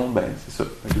émotions, ben c'est ça.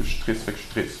 Là, je suis triste, fait que je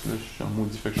suis triste. Là, je suis en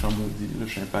maudit, fait que je suis en maudit. Là,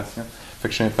 je suis impatient, fait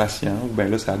que je suis impatient. Ou ben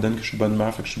là, ça donne que je suis bonne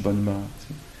humeur, fait que je suis bonne humeur. Tu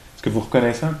sais. Est-ce que vous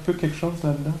reconnaissez un peu quelque chose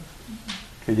là-dedans?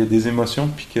 Qu'il y a des émotions,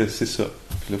 puis que c'est ça.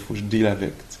 Puis là, il faut que je deal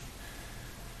avec. Tu sais.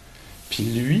 Puis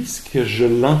lui, ce que je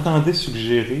l'entendais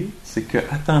suggérer, c'est que,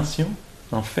 attention,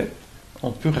 en fait,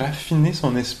 on peut raffiner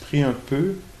son esprit un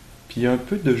peu, puis il y a un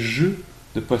peu de jeu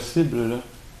de possible là.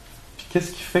 Puis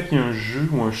qu'est-ce qui fait qu'il y a un jeu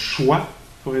ou un choix,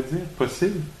 on pourrait dire,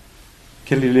 possible?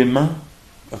 Quel élément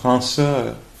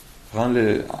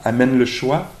amène le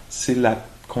choix? C'est la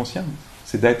conscience,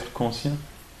 c'est d'être conscient.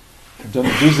 Je donne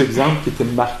 2 exemples qui étaient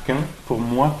marquants pour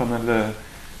moi pendant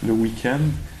le week-end.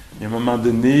 Il y a un moment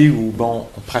donné où, bon,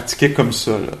 on pratiquait comme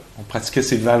ça, là. On pratiquait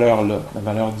ces valeurs-là. La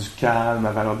valeur du calme,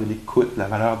 la valeur de l'écoute, la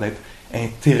valeur d'être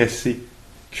intéressé,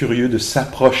 curieux, de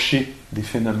s'approcher des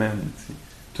phénomènes. Tu sais.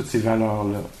 Toutes ces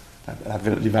valeurs-là.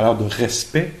 Les valeurs de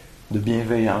respect, de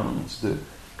bienveillance, de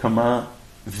comment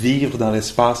vivre dans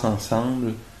l'espace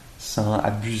ensemble sans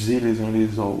abuser les uns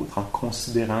les autres, en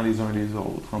considérant les uns les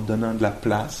autres, en donnant de la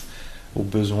place aux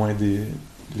besoins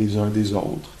les uns des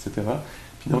autres, etc.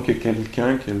 Puis donc, il y a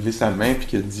quelqu'un qui a levé sa main et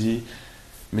qui a dit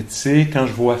 « Mais tu sais, quand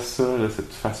je vois ça, là,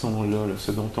 cette façon-là, là,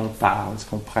 ce dont on parle, ce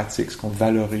qu'on pratique, ce qu'on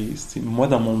valorise, moi,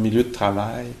 dans mon milieu de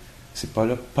travail, c'est pas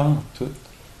là, pas en tout.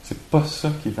 C'est pas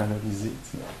ça qui est valorisé. »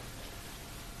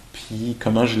 Puis,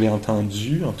 comment je l'ai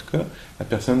entendu, en tout cas, la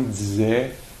personne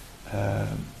disait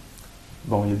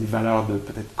bon, il y a des valeurs de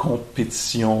peut-être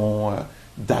compétition,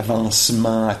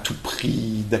 d'avancement à tout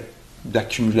prix,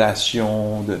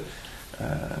 d'accumulation,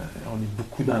 on est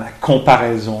beaucoup dans la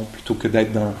comparaison plutôt que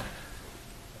d'être dans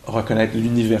reconnaître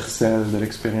l'universel de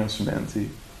l'expérience humaine. Tu sais,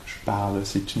 je parle,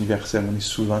 c'est universel, on est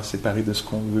souvent séparés de ce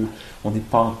qu'on veut, on n'est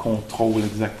pas en contrôle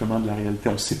exactement de la réalité,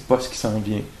 on ne sait pas ce qui s'en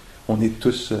vient, on est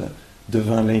tous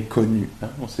devant l'inconnu, hein?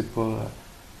 On ne sait pas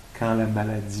quand la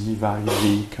maladie va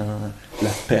arriver, quand la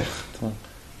perte,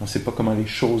 on ne sait pas comment les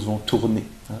choses vont tourner.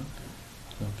 Hein?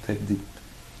 Peut-être des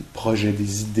projets,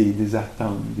 des idées, des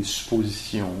attentes, des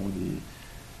suppositions,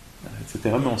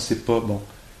 etc. Mais on ne sait pas, bon,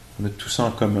 on a tout ça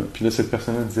en commun. Puis là, cette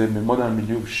personne disait, mais moi, dans le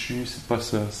milieu où je suis, c'est pas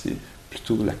ça, c'est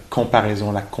plutôt la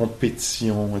comparaison, la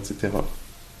compétition, etc.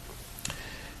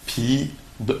 Puis,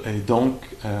 et donc,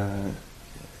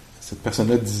 cette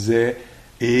personne-là disait,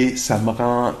 et ça me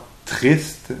rend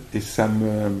triste, et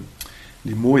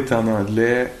les mots étaient en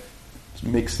anglais,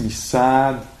 it makes me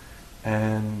sad,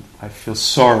 and I feel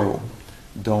sorrow.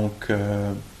 Donc,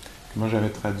 comment j'avais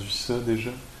traduit ça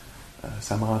déjà?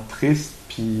 Ça me rend triste,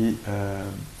 puis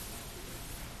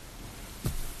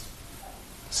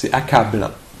c'est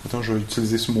accablant. Attends, je vais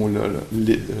utiliser ce mot-là.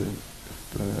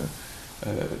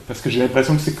 Parce que j'ai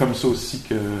l'impression que c'est comme ça aussi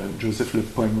que Joseph le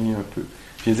pognait un peu.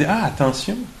 Puis il dit,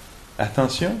 attention,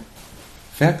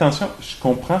 fais attention, je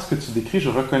comprends ce que tu décris, je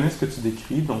reconnais ce que tu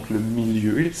décris, donc le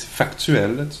milieu, c'est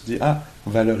factuel. Là. Tu dis, on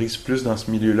valorise plus dans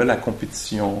ce milieu-là la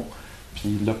compétition,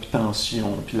 puis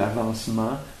l'obtention, puis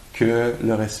l'avancement, que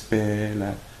le respect,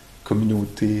 la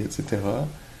communauté, etc.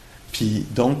 Puis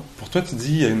donc, pour toi, tu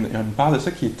dis, il y a une part de ça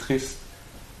qui est triste.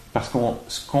 Parce que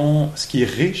ce qui est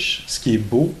riche, ce qui est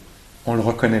beau, on le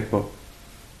reconnaît pas.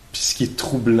 Puis ce qui est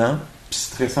troublant, puis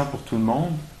stressant pour tout le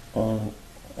monde,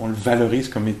 on le valorise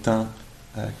comme étant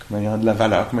ayant de la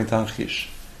valeur, comme étant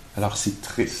riche. Alors c'est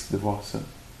triste de voir ça.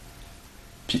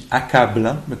 Puis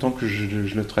accablant, mettons que je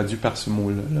le traduis par ce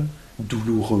mot-là, là,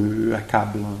 douloureux,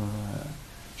 accablant,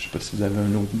 je ne sais pas si vous avez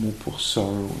un autre mot pour ça.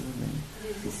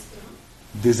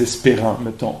 Désespérant,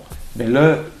 mettons. Mais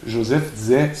là, Joseph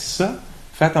disait ça,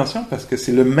 fais attention parce que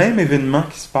c'est le même événement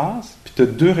qui se passe, puis tu as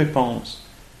 2 réponses.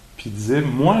 Puis il disait,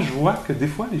 moi je vois que des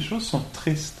fois les choses sont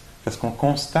tristes, parce qu'on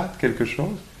constate quelque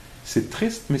chose, c'est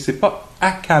triste, mais c'est pas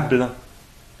accablant.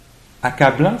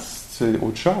 Accablant, c'est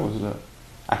autre chose. Là.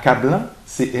 Accablant,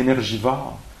 c'est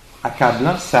énergivore.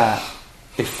 Accablant, ça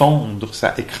effondre,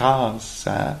 ça écrase,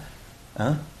 ça...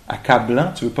 Hein?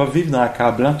 Accablant, tu ne veux pas vivre dans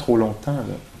accablant trop longtemps.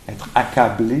 Là. Être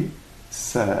accablé,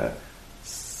 ça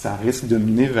risque de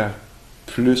mener vers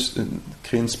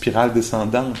créer une spirale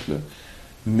descendante. Là.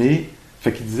 Mais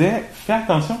Fait qu'il disait, fais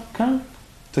attention quand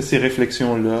tu as ces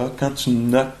réflexions-là, quand tu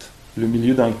notes le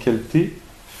milieu dans lequel tu es,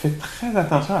 fais très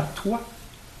attention à toi,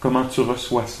 comment tu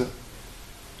reçois ça.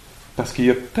 Parce qu'il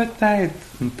y a peut-être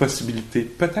une possibilité,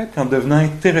 peut-être qu'en devenant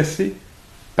intéressé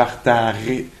par ta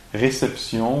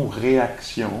réception ou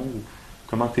réaction, ou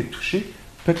comment tu es touché,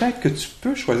 peut-être que tu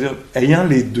peux choisir, ayant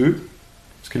les deux,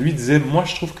 parce que lui disait, moi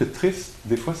je trouve que triste,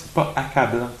 des fois c'est pas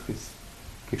accablant triste.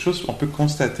 Quelque chose, on peut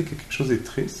constater que quelque chose est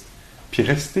triste, puis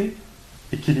rester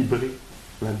équilibré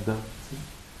là-dedans.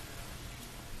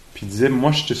 Puis il disait,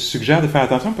 moi je te suggère de faire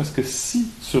attention parce que si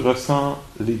tu ressens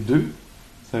les deux,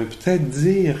 ça veut peut-être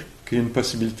dire qu'il y a une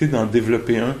possibilité d'en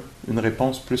développer une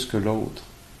réponse plus que l'autre.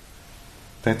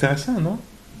 C'est intéressant, non?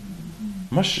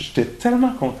 Moi, j'étais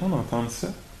tellement content d'entendre ça.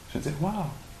 Je me disais, waouh!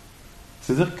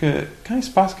 C'est-à-dire que quand il se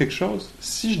passe quelque chose,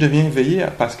 si je deviens éveillé à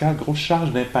Pascal, grosse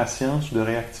charge d'impatience ou de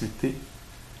réactivité,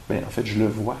 bien, en fait, je le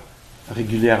vois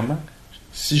régulièrement.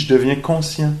 Si je deviens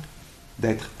conscient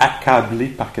d'être accablé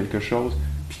par quelque chose,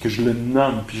 puis que je le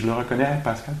nomme, puis je le reconnais, hey,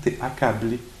 Pascal, t'es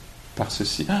accablé par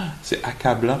ceci. Ah, c'est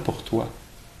accablant pour toi.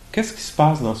 Qu'est-ce qui se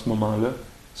passe dans ce moment-là?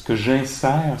 Ce que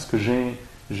j'insère, ce que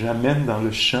j'amène dans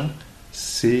le champ,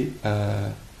 c'est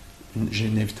j'ai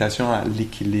une invitation à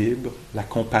l'équilibre, la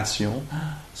compassion. Ah,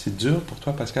 c'est dur pour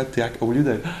toi, Pascal. Au lieu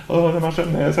de oh, ça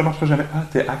marchera jamais. Ah,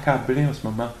 t'es accablé en ce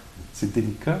moment. C'est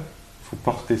délicat. Il faut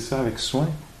porter ça avec soin.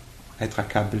 Être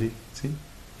accablé. Tu sais.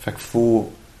 Fait qu'il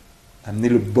faut amener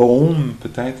le baume,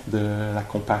 peut-être, de la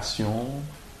compassion,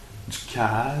 du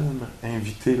calme,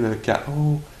 inviter le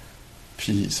chaos.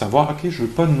 Puis savoir, OK, je ne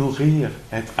veux pas nourrir,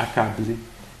 être accablé.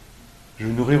 Je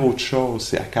veux nourrir autre chose.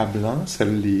 C'est accablant, ça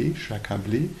l'est, je suis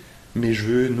accablé, mais je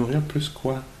veux nourrir plus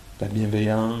quoi? La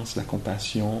bienveillance, la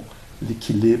compassion,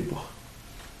 l'équilibre.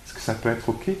 Est-ce que ça peut être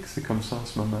OK que c'est comme ça en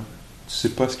ce moment? Tu sais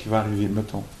pas ce qui va arriver,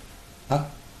 mettons. Ah,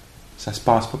 ça se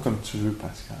passe pas comme tu veux,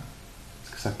 Pascal.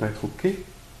 Est-ce que ça peut être OK?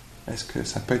 Est-ce que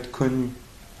ça peut être connu?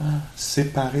 Ah,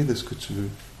 séparé de ce que tu veux.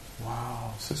 Wow,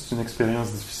 ça c'est une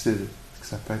expérience difficile. Est-ce que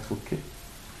ça peut être OK?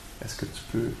 Est-ce que tu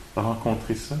peux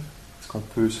rencontrer ça? Est-ce qu'on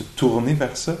peut se tourner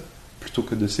vers ça plutôt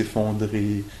que de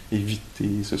s'effondrer,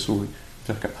 éviter, se sauver?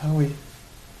 Dire que, ah oui.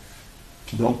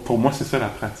 Puis donc, pour moi, c'est ça la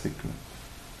pratique. Là.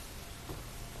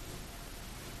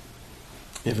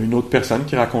 Il y avait une autre personne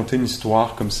qui racontait une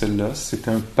histoire comme celle-là.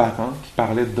 C'était un parent qui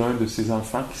parlait d'un de ses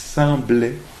enfants qui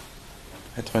semblait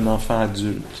être un enfant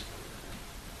adulte.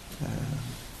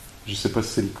 Je ne sais pas si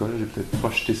c'est le cas, j'ai peut-être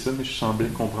projeté ça, mais je semblais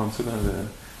comprendre ça dans le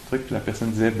truc. Puis la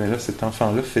personne disait, ben là, cet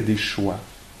enfant-là fait des choix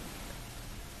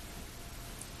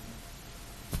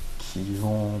qui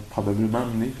vont probablement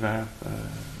mener vers...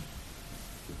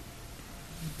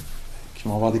 qui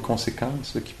vont avoir des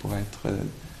conséquences là, qui pourraient être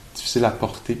difficiles à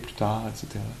porter plus tard,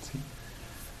 etc. T'sais.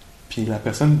 Puis la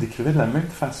personne décrivait de la même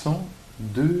façon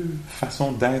deux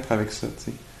façons d'être avec ça.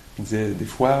 T'sais. Il disait, des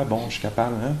fois, bon, je suis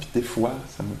capable, hein, puis des fois,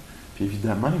 ça me... Puis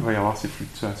évidemment, il va y avoir ces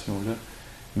fluctuations-là.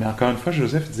 Mais encore une fois,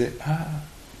 Joseph disait, ah,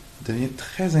 deviens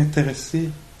très intéressé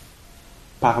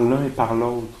par l'un et par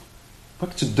l'autre. Pas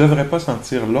que tu ne devrais pas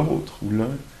sentir l'autre ou l'un,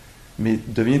 mais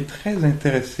deviens très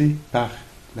intéressé par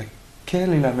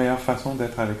quelle est la meilleure façon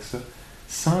d'être avec ça,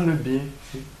 sans le bien.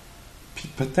 Tu sais. Puis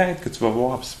peut-être que tu vas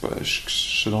voir,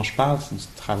 ce dont je parle, c'est du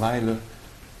travail là,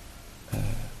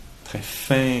 très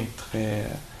fin, très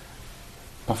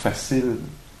pas facile,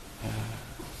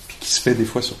 puis qui se fait des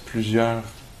fois sur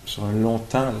un long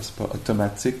temps, là, c'est pas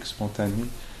automatique, spontané,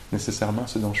 nécessairement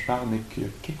ce dont je parle, mais qu'il y a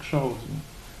quelque chose. Là.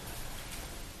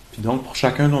 Puis donc, pour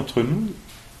chacun d'entre nous,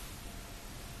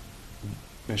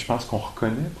 ben, je pense qu'on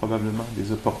reconnaît probablement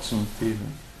des opportunités,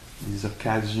 là, des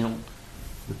occasions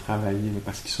de travailler, mais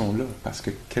parce qu'ils sont là, parce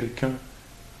que quelqu'un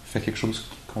fait quelque chose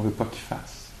qu'on ne veut pas qu'il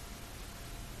fasse.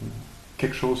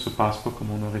 Quelque chose ne se passe pas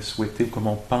comme on aurait souhaité, comme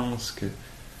on pense que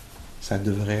ça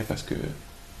devrait, parce que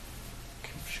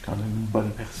je suis quand même une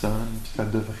bonne personne, puis ça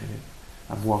devrait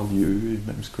avoir lieu, et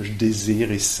même ce que je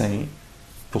désire est sain.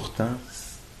 Pourtant,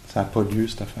 ça n'a pas lieu,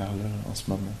 cette affaire-là, en ce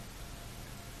moment.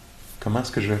 Comment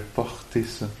est-ce que je vais porter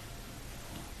ça?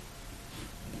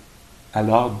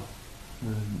 Alors,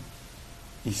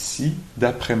 ici,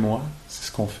 d'après moi, c'est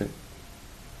ce qu'on fait.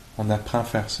 On apprend à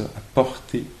faire ça, à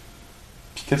porter.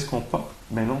 Puis qu'est-ce qu'on porte?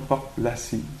 Ben là, on porte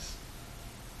l'assise.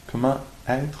 Comment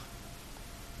être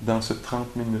dans ce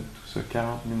 30 minutes, ce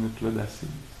 40 minutes-là d'assise?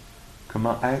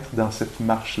 Comment être dans cette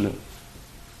marche-là?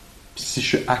 Puis si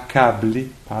je suis accablé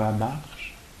par la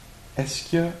marche, est-ce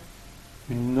qu'il y a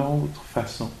une autre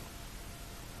façon?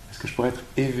 Est-ce que je pourrais être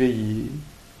éveillé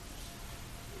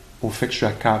au fait que je suis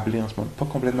accablé en ce moment? Pas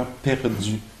complètement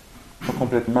perdu, pas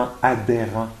complètement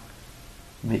adhérent,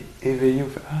 mais éveillé au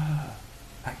fait,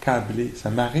 accablé. Ça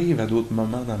m'arrive à d'autres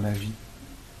moments dans ma vie.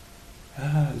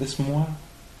 Laisse-moi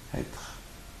être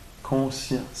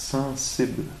conscient,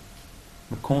 sensible,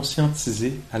 me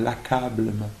conscientiser à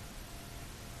l'accablement,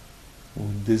 au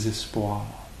désespoir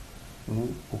ou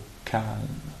au calme.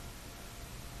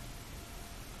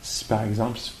 Si par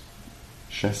exemple,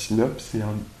 je suis assis là, puis c'est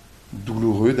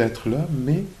douloureux d'être là,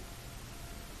 mais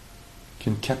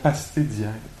qu'il y a une capacité d'y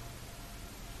être,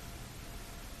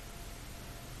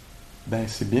 ben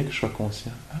c'est bien que je sois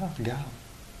conscient. Regarde,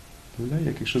 là il y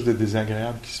a quelque chose de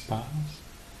désagréable qui se passe.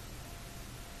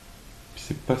 Puis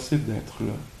c'est possible d'être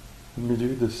là, au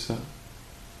milieu de ça,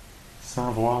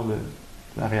 sans voir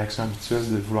la réaction habituelle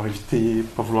de vouloir éviter,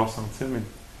 pas vouloir sentir, mais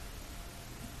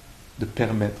de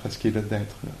permettre à ce qui est là,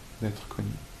 d'être connu.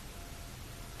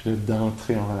 Puis là,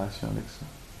 d'entrer en relation avec ça.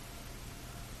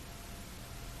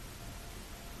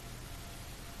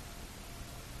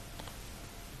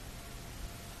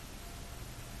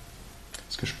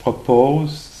 Ce que je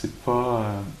propose, c'est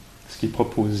pas... ce qui est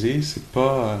proposé, c'est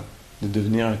pas de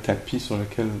devenir un tapis sur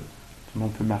lequel tout le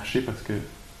monde peut marcher parce que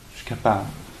je suis capable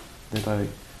d'être avec.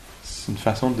 C'est une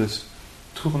façon de se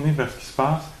tourner vers ce qui se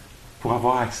passe pour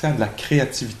avoir accès à de la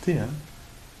créativité.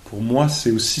 Pour moi, c'est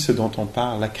aussi ce dont on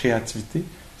parle. La créativité,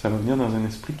 ça va venir dans un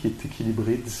esprit qui est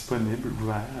équilibré, disponible,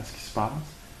 ouvert à ce qui se passe,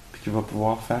 puis qui va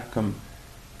pouvoir faire comme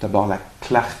d'abord la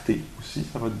clarté aussi,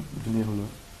 ça va venir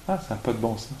là. Ça n'a pas de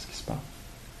bon sens ce qui se passe.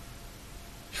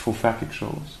 Il faut faire quelque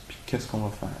chose. Puis qu'est-ce qu'on va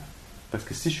faire? Parce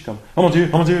que si je suis comme oh mon Dieu,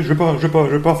 je veux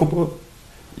pas, faut pas.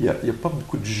 Il y a pas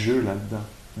beaucoup de jeu là-dedans,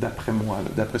 d'après moi,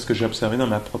 d'après ce que j'ai observé dans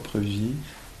ma propre vie,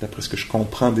 d'après ce que je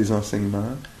comprends des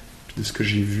enseignements, puis de ce que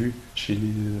j'ai vu chez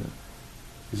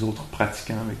les autres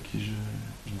pratiquants avec qui je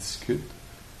discute.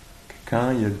 Que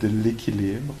quand il y a de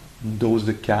l'équilibre, une dose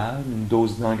de calme, une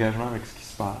dose d'engagement avec ce qui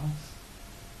se passe,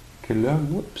 que là,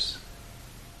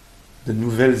 de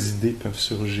nouvelles idées peuvent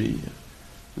surgir.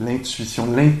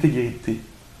 L'intuition, l'intégrité,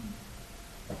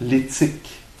 l'éthique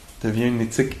devient une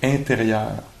éthique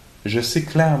intérieure. Je sais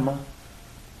clairement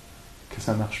que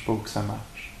ça marche pas ou que ça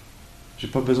marche. J'ai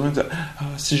pas besoin de dire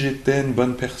si j'étais une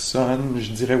bonne personne,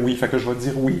 je dirais oui, fait que je vais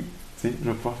dire oui. Tu sais, je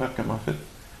vais pouvoir faire comme en fait.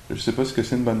 Je sais pas ce que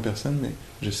c'est une bonne personne, mais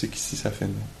je sais qu'ici ça fait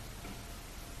non.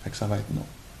 Fait que ça va être non.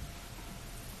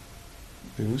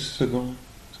 Voyez-vous ce que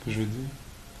je veux dire?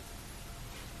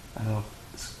 Alors,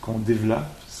 ce qu'on développe,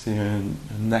 c'est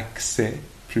un accès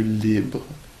plus libre,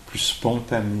 plus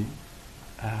spontané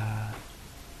à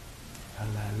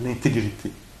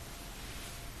l'intégrité.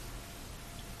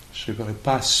 Je n'aurais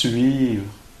pas à suivre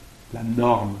la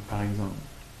norme, par exemple.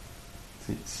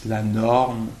 Si la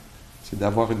norme, c'est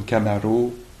d'avoir une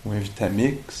Camaro ou un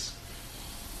Vitamix,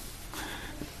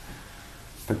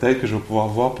 peut-être que je vais pouvoir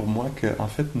voir pour moi que, en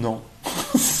fait, non.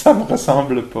 Ça me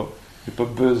ressemble pas. J'ai pas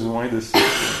besoin de ça,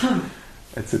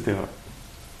 etc.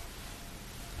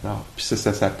 Alors, puis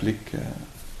ça s'applique...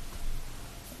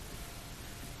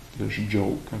 là, je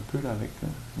joke un peu là, avec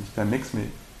Vitamix, mais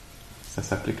ça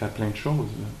s'applique à plein de choses,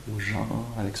 là, au genre,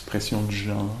 à l'expression du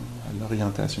genre, à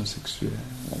l'orientation sexuelle,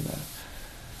 à la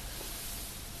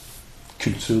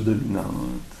culture dominante,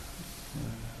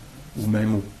 ou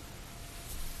même aux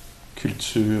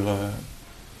cultures,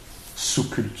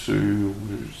 sous-cultures,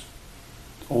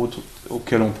 ou autres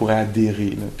auxquelles on pourrait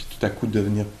adhérer, là, puis tout à coup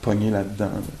devenir pogné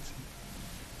là-dedans.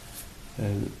 Là,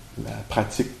 la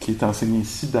pratique qui est enseignée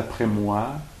ici, d'après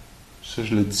moi, ça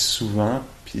je le dis souvent,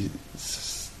 puis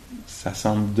ça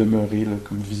semble demeurer là,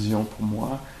 comme vision pour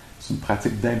moi, c'est une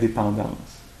pratique d'indépendance.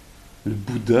 Le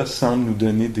Bouddha semble nous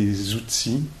donner des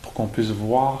outils pour qu'on puisse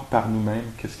voir par nous-mêmes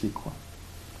qu'est-ce qui est quoi.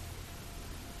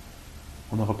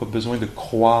 On n'aura pas besoin de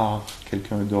croire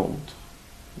quelqu'un d'autre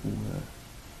ou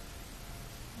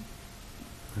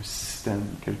un système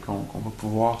quelconque. On va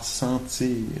pouvoir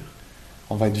sentir.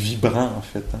 On va être vibrant en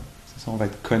fait. C'est ça, on va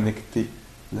être connecté.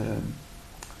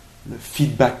 Le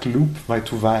feedback loop va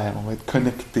être ouvert. On va être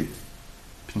connecté.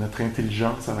 Puis notre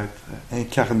intelligence, ça va être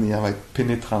incarnée, elle va être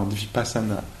pénétrante,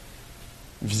 vipassana,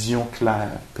 vision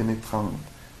claire, pénétrante,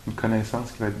 une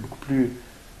connaissance qui va être beaucoup plus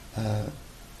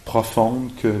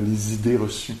profonde que les idées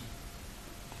reçues,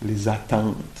 les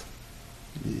attentes,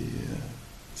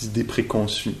 les idées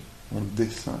préconçues. On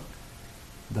descend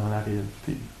dans la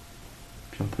réalité,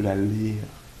 puis on peut la lire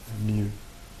mieux,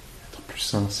 être plus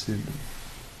sensible.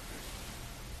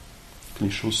 Puis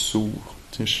les choses s'ouvrent.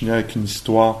 Tiens, je finis avec une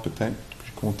histoire peut-être.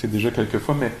 Compté déjà quelques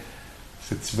fois, mais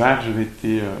cet hiver, j'avais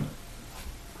été...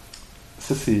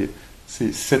 ça, c'est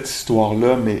cette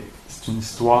histoire-là, mais c'est une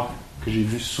histoire que j'ai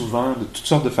vue souvent, de toutes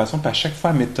sortes de façons, puis à chaque fois,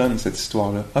 elle m'étonne, cette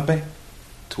histoire-là.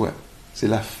 Toi, c'est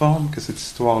la forme que cette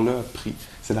histoire-là a pris.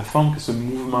 C'est la forme que ce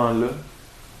mouvement-là,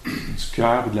 du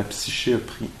cœur ou de la psyché a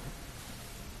pris.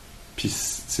 Puis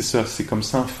c'est ça, c'est comme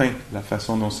sans fin, la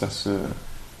façon dont ça se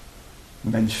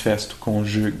manifeste ou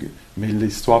conjugue. Mais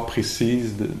l'histoire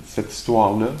précise de cette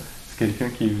histoire-là, c'est quelqu'un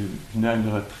qui est venu à une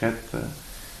retraite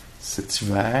cet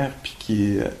hiver, puis qui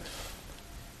est...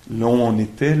 là où on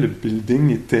était, le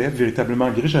building était véritablement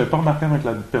gris. J'avais pas remarqué avant que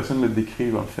la personne le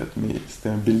décrive, en fait, mais c'était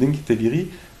un building qui était gris,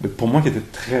 mais pour moi qui était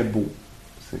très beau.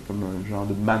 C'est comme un genre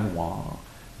de manoir.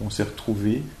 On s'est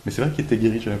retrouvés, mais c'est vrai qu'il était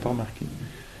gris, j'avais pas remarqué.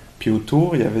 Puis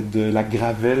autour, il y avait de la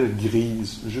gravelle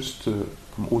grise, juste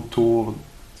comme autour,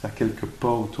 à quelques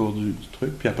pas autour du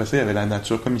truc. Puis après ça, il y avait la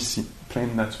nature, comme ici, plein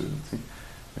de nature. Tu sais.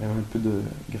 Il y avait un peu de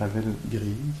gravelle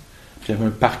grise. Puis il y avait un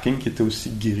parking qui était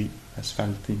aussi gris,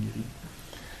 asphalté gris.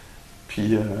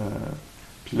 Puis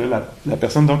là, la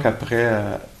personne, donc,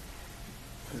 après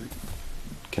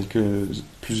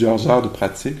plusieurs heures de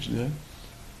pratique, je dirais,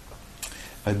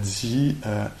 a dit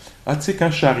ah, tu sais,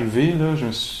 quand je suis arrivé, là, je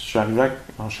suis arrivé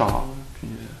en char, puis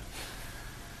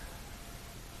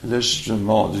là,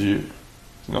 mon Dieu,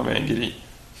 c'est non, ben gris.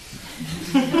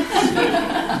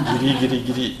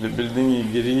 Gris. Le building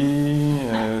est gris,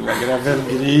 la gravelle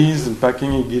grise, le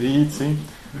parking est gris, tu sais.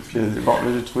 Puis bon,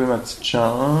 là, j'ai trouvé ma petite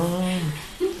chambre,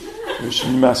 là, je suis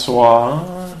venu m'asseoir,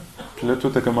 puis là,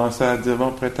 toi, t'as commencé à dire,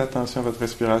 bon, prêtez attention à votre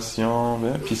respiration,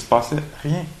 là, puis il se passait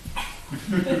rien.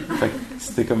 Fait que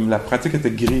c'était comme la pratique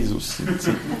était grise aussi,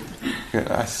 tu sais.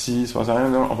 Assis, ça passe rien,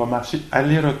 là, on va marcher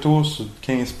aller-retour sur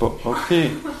 15 pas. OK. Tu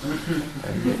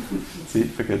sais,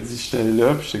 fait qu'elle dit, j'étais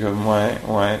là, puis j'étais comme,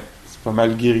 ouais, c'est pas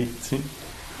mal gris, tu sais.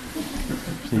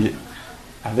 Puis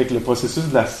avec le processus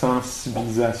de la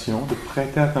sensibilisation, de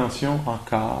prêter attention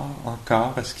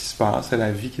encore à ce qui se passe, à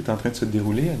la vie qui est en train de se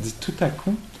dérouler, elle dit, tout à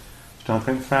coup, j'étais en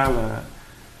train de faire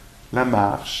la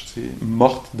marche, tu sais,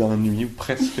 morte d'ennui, ou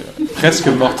presque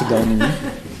morte d'ennui.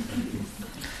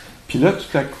 Puis là,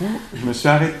 tout à coup, je me suis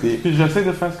arrêté. Puis j'essaie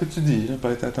de faire ce que tu dis, là,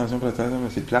 prêter attention, mais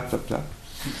c'est plate.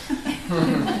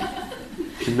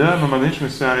 Puis là, à un moment donné, je me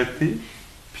suis arrêté,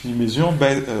 puis mes yeux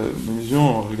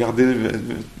ont regardé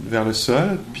vers le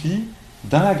sol, puis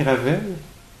dans la gravelle,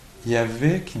 il y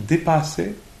avait, qui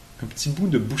dépassait, un petit bout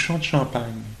de bouchon de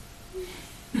champagne.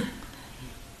 Puis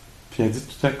elle dit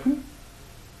tout à coup,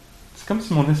 c'est comme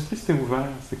si mon esprit s'était ouvert.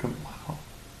 C'est comme, wow,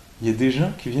 il y a des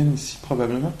gens qui viennent ici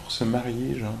probablement pour se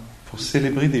marier, genre, pour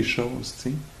célébrer des choses, tu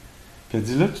sais. Puis elle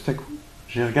dit là, tout à coup,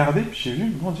 j'ai regardé, puis j'ai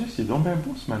vu, mon Dieu, c'est donc bien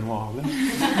beau ce manoir-là.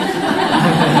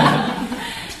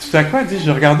 Puis tout à coup, elle dit,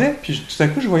 je regardais, puis tout à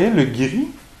coup, je voyais le gris.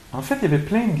 En fait, il y avait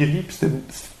plein de gris, puis c'était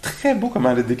très beau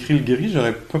comment elle a décrit le gris.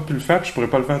 J'aurais pas pu le faire, puis je pourrais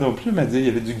pas le faire non plus. Mais elle dit, il y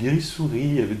avait du gris souris,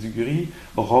 il y avait du gris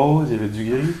rose, il y avait du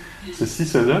gris ceci,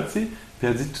 cela, tu sais. Puis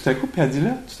elle dit tout à coup,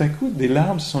 tout à coup, des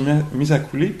larmes se sont mises à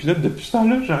couler. Puis là, depuis ce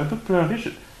temps-là, j'arrête pas de pleurer.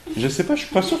 Je sais pas, je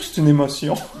suis pas sûr que c'est une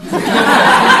émotion.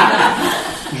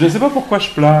 Je sais pas pourquoi je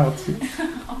pleure, tu sais.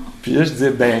 Puis là, je disais,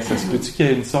 ben, ça se peut-tu qu'il y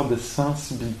ait une sorte de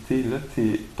sensibilité. Là,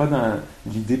 t'es pas dans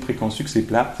l'idée préconçue que c'est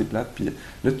plate. Puis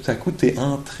là, tout à coup, t'es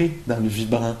entré dans le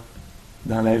vibrant,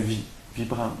 dans la vie,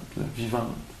 vibrante, là, vivante,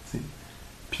 tu sais.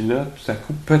 Puis là, tout à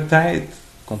coup, peut-être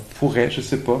qu'on pourrait, je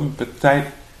sais pas, mais peut-être,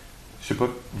 je sais pas,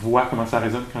 voir comment ça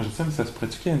résonne quand je dis ça, mais ça se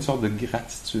pourrait-tu qu'il y ait une sorte de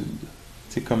gratitude, tu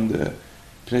sais, comme de...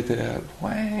 Puis là, t'es là,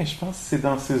 ouais, je pense que c'est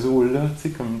dans ces eaux-là, tu sais,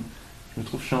 comme... Je me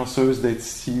trouve chanceuse d'être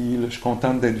ici, là, je suis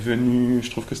contente d'être venue,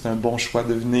 je trouve que c'est un bon choix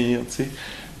de venir, tu sais,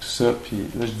 tout ça. Puis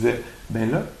là, je disais,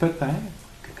 ben là, peut-être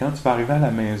que quand tu vas arriver à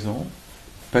la maison,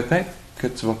 peut-être que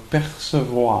tu vas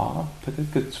percevoir,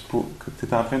 peut-être que tu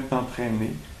es en train de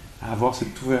t'entraîner à avoir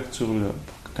cette ouverture-là.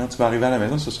 Pour que quand tu vas arriver à la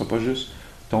maison, ce ne sera pas juste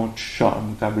ton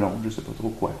chum ou ta blonde, je ne sais pas trop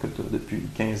quoi, que tu as depuis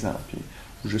 15 ans, puis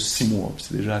ou juste 6 mois, puis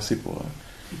c'est déjà assez pour...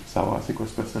 savoir c'est quoi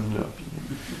cette personne-là. Puis,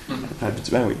 t'es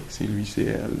habitué, ben oui, c'est lui, c'est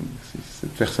elle, c'est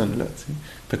cette personne-là. Tu sais.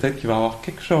 Peut-être qu'il va y avoir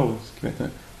quelque chose qui va être. Tu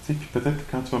sais, puis peut-être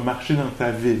que quand tu vas marcher dans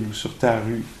ta ville ou sur ta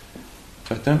rue,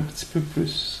 tu vas être un petit peu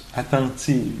plus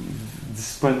attentive,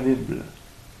 disponible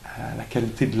à la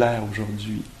qualité de l'air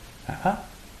aujourd'hui. Ah,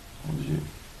 mon Dieu.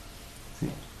 Tu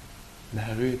sais, la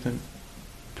rue est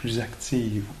plus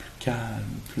active, plus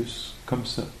calme, plus comme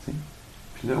ça. Tu sais.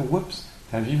 Puis là, oups,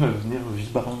 ta vie va devenir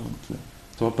vibrante. Là.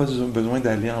 Tu n'auras pas besoin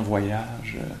d'aller en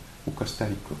voyage au Costa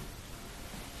Rica.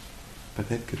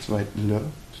 Peut-être que tu vas être là,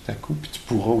 tout à coup, puis tu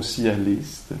pourras aussi y aller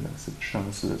si tu as cette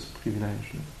chance-là, ce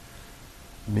privilège-là.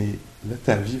 Mais là,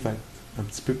 ta vie va être un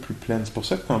petit peu plus pleine. C'est pour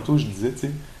ça que tantôt, je disais, tu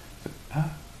sais,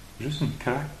 juste une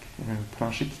craque, un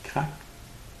plancher qui craque,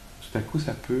 tout à coup,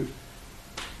 ça peut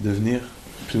devenir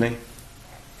plein.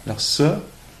 Alors ça,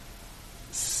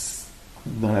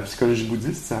 dans la psychologie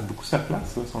bouddhiste, ça a beaucoup sa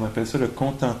place. Là. On appelle ça le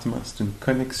contentement. C'est une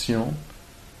connexion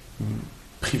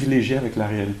privilégiée avec la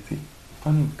réalité. Pas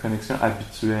une connexion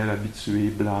habituelle, habituée,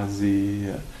 blasée.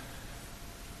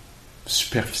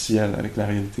 superficielle avec la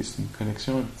réalité. C'est une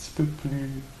connexion un petit peu plus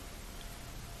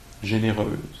généreuse,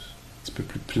 un petit peu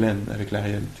plus pleine avec la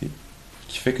réalité,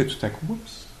 qui fait que tout à coup,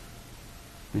 oups,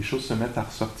 les choses se mettent à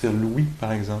ressortir. L'ouïe,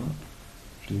 par exemple,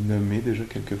 je l'ai nommé déjà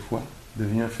quelques fois,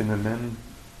 devient un phénomène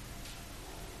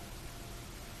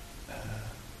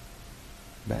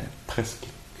presque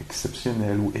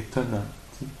exceptionnel ou étonnant.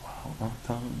 Wow,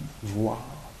 entendre, voir.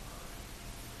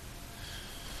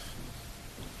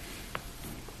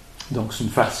 Donc, c'est une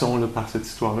façon, là, par cette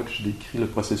histoire-là, que je décris le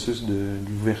processus de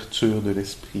l'ouverture de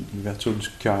l'esprit, l'ouverture du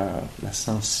cœur, la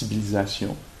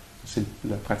sensibilisation. C'est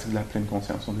la pratique de la pleine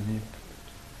conscience. On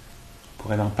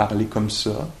pourrait en parler comme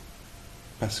ça,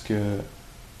 parce que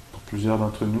pour plusieurs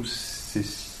d'entre nous, c'est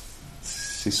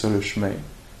ça le chemin.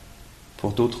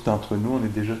 Pour d'autres d'entre nous, on est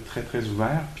déjà très, très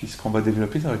ouvert, puis ce qu'on va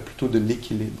développer, ça va être plutôt de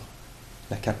l'équilibre,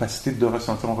 la capacité de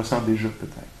ressentir. On ressent déjà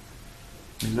peut-être.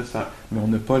 Mais là, mais on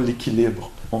n'a pas l'équilibre.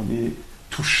 On est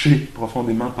touché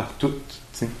profondément par tout.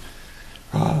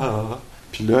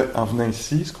 Puis là, en venant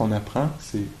ici, ce qu'on apprend,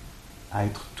 c'est à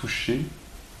être touché,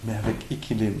 mais avec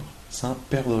équilibre, sans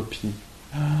perdre pied.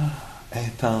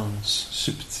 Intense,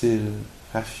 subtil,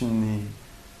 raffiné,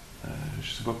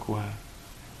 je sais pas quoi,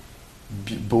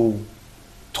 beau,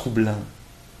 troublant,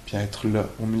 puis à être là,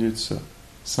 au milieu de ça,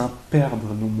 sans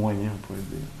perdre nos moyens, on pourrait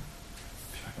dire.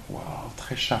 Wow,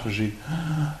 très chargé.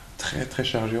 Très, très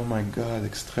chargé. Oh my God,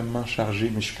 extrêmement chargé.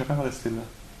 Mais je suis capable de rester là.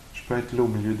 Je peux être là au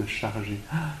milieu de chargé.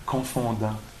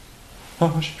 Confondant. Je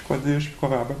ne sais plus quoi dire, je ne sais plus quoi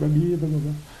faire.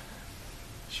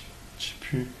 Je ne sais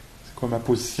plus c'est quoi ma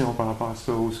position par rapport à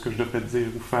ça, ou ce que je devrais dire,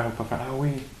 ou faire, ou pas faire. Ah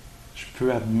oui, je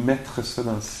peux admettre ça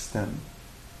dans le système.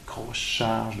 Grosse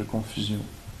charge de confusion.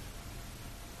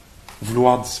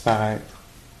 Vouloir disparaître.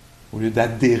 Au lieu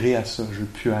d'adhérer à ça, je veux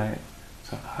plus être.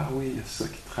 Ah oui, il y a ça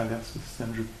qui traverse le système.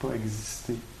 Je ne veux pas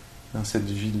exister dans cette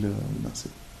vie-là, ou dans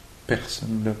cette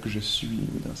personne-là que je suis,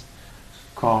 ou dans ce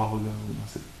corps-là, ou dans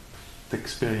cette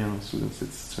expérience, ou dans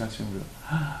cette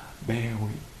situation-là. Ben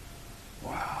oui.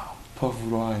 Wow, pas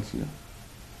vouloir être là.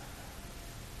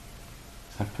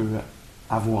 Ça peut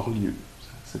avoir lieu.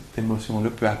 Cette émotion-là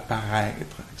peut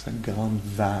apparaître avec sa grande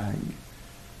vague,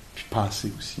 puis passer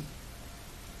aussi.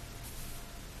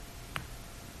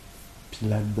 Puis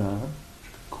là-dedans,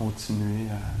 continuer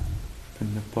à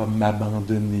ne pas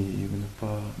m'abandonner ou ne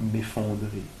pas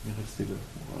m'effondrer, mais rester là.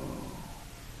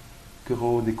 Wow.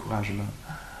 Gros découragement.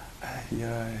 Aïe,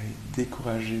 aïe,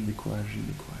 découragé.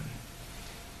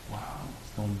 Wow,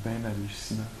 c'est donc bien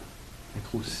hallucinant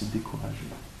d'être aussi découragé.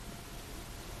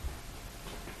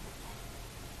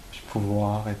 Puis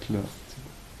pouvoir être là.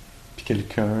 Puis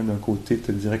quelqu'un d'un côté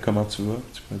te dirait comment tu vas,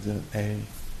 tu peux dire hey,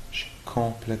 je suis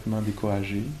complètement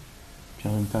découragé. Puis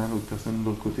en même temps, l'autre personne de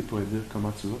l'autre côté pourrait dire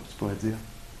comment tu vas, puis tu pourrais dire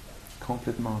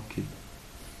complètement ok.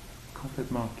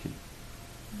 Complètement ok.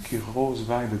 Grosse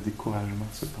vague de découragement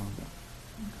cependant.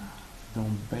 Donc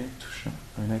bien touchant.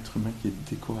 Un être humain qui est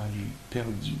découragé,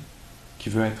 perdu, qui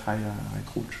veut être ailleurs,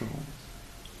 être autre chose.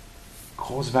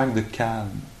 Grosse vague de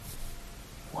calme.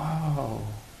 Wow!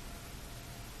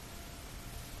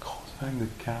 Grosse vague de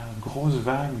calme, grosse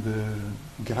vague de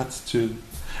gratitude.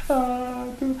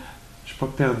 Je suis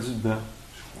pas perdu dedans.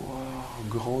 Wow,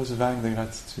 grosse vague de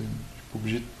gratitude. Je suis pas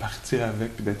obligé de partir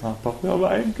avec et d'être emporté. Oh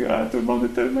my God, tout le monde a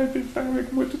tellement été fin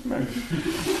avec moi toute ma vie.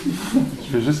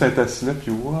 Je vais juste être assis là,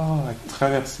 puis wow, être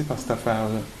traversé par cette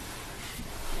affaire-là.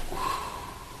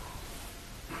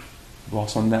 Voir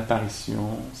son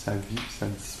apparition, sa vie, puis sa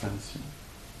disparition.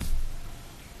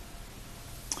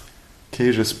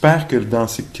 Ok, j'espère que dans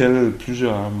ces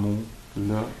plusieurs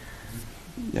mots-là,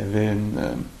 il y avait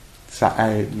ça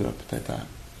aide là, peut-être à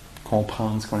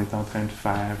comprendre ce qu'on est en train de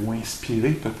faire, ou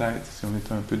inspirer peut-être si on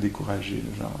est un peu découragé,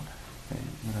 là, genre, hey,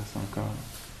 il me reste encore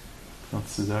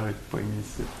 36 heures et pas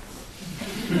ici.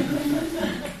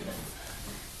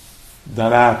 Dans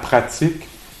la pratique,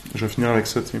 je vais finir avec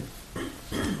ça, tiens,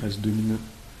 il reste 2 minutes.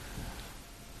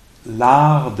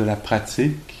 L'art de la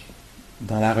pratique,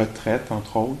 dans la retraite,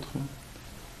 entre autres,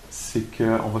 c'est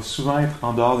qu'on va souvent être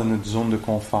en dehors de notre zone de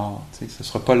confort. Ce ne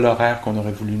sera pas l'horaire qu'on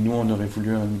aurait voulu. Nous, on aurait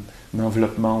voulu un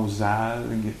enveloppement aux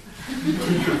algues,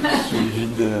 suivi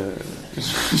de,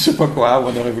 je sais pas quoi, ou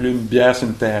on aurait voulu une bière sur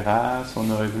une terrasse, on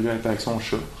aurait voulu être avec son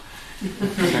chat,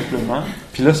 tout simplement.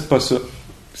 Puis là, c'est pas ça.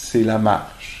 C'est la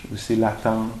marche, ou c'est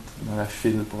l'attente dans la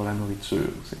file pour la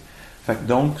nourriture. Fait que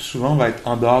donc, souvent, on va être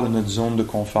en dehors de notre zone de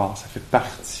confort. Ça fait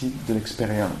partie de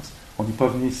l'expérience. On n'est pas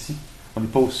venu ici. On n'est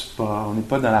pas au spa, on n'est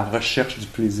pas dans la recherche du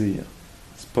plaisir.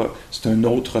 C'est une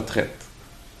autre retraite.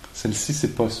 Celle-ci,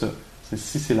 c'est pas ça.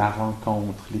 Celle-ci, c'est la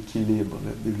rencontre, l'équilibre,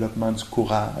 le développement du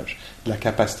courage, de la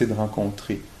capacité de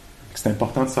rencontrer. C'est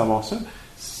important de savoir ça.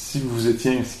 si vous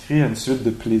étiez inscrit à une suite de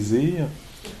plaisirs,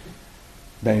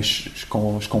 ben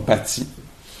je compatis.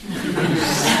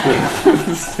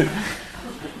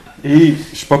 Et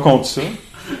je suis pas contre ça.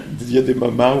 Il y a des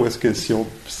moments où est-ce que si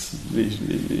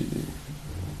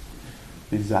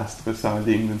les astres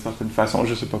s'enlignent d'une certaine façon,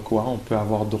 je sais pas quoi, on peut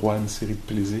avoir droit à une série de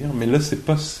plaisirs. Mais là, c'est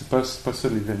pas ça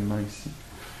l'événement ici.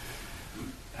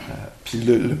 Puis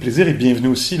le plaisir est bienvenu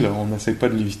aussi, là. On n'essaie pas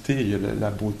de l'éviter. Il y a la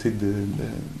beauté du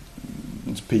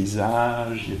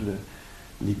paysage, il y a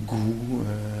les goûts,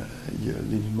 il y a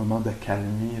les moments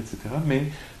d'accalmie, etc.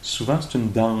 Mais souvent, c'est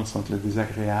une danse entre le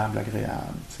désagréable,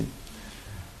 l'agréable. T'sais.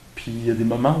 Puis il y a des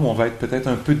moments où on va être peut-être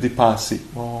un peu dépassé.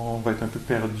 On va être un peu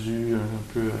perdu,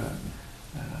 un peu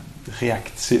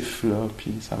réactif, là,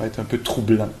 puis ça va être un peu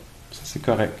troublant. Ça, c'est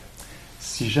correct.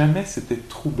 Si jamais c'était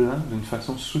troublant d'une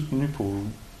façon soutenue pour vous,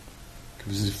 que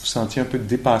vous vous sentiez un peu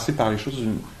dépassé par les choses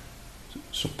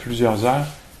sur plusieurs heures,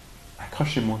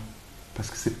 accrochez-moi. Parce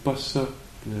que c'est pas ça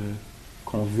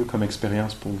qu'on veut comme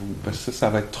expérience pour vous. Parce que ça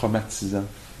va être traumatisant.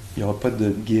 Il n'y aura pas de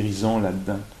guérison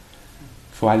là-dedans.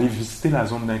 Il faut aller visiter la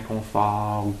zone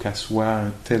d'inconfort ou qu'elle soit à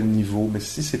un tel niveau. Mais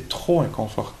si c'est trop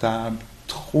inconfortable,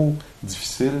 trop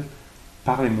difficile,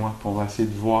 parlez-moi. On va essayer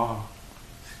de voir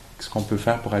ce qu'on peut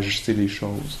faire pour ajuster les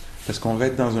choses. Parce qu'on va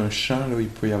être dans un champ, là, où il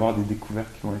peut y avoir des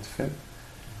découvertes qui vont être faites.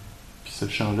 Puis ce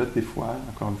champ-là, des fois,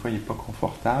 encore une fois, il n'est pas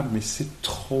confortable, mais si c'est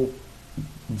trop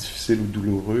difficile ou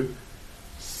douloureux,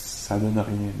 ça donne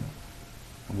rien. Là.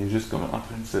 On est juste comme en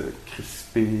train de se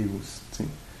crisper.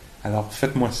 Alors,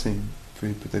 faites-moi signe. Vous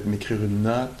pouvez peut-être m'écrire une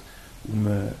note ou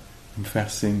me faire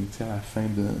signe à la fin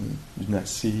d'une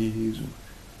assise ou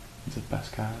me dire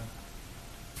Pascal,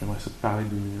 j'aimerais ça te parler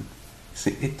 2 minutes.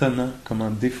 C'est étonnant comment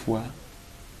des fois,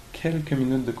 quelques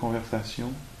minutes de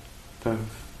conversation peuvent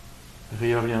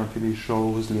réorienter les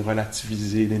choses, les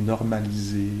relativiser, les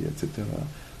normaliser, etc.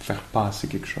 Faire passer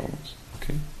quelque chose.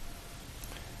 Okay?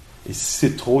 Et si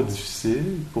c'est trop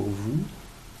difficile pour vous,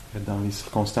 dans les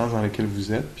circonstances dans lesquelles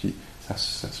vous êtes, puis ça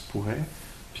se pourrait,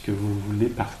 puis que vous voulez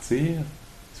partir,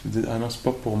 si vous dites « Ah non, c'est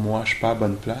pas pour moi, je suis pas à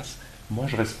bonne place », moi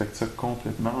je respecte ça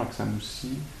complètement, Roxane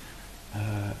aussi.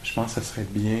 Je pense que ça serait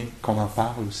bien qu'on en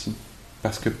parle aussi.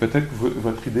 Parce que peut-être que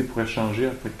votre idée pourrait changer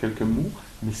après quelques mots,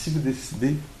 mais si vous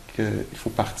décidez qu'il faut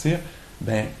partir,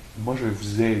 ben moi je vais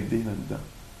vous aider là-dedans.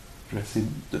 Je vais essayer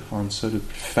de rendre ça le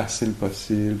plus facile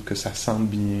possible, que ça sente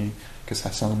bien, que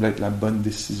ça semble être la bonne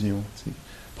décision,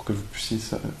 pour que vous puissiez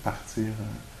partir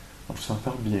en vous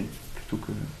sentant bien, plutôt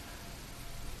que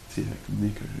avec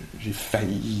l'idée que j'ai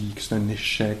failli, que c'est un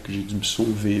échec, que j'ai dû me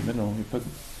sauver. Mais non, il n'y a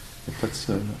pas de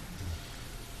ça. Là.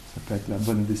 Ça peut être la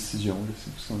bonne décision, là, si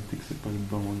vous sentez que c'est pas la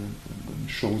bonne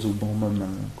chose au bon moment,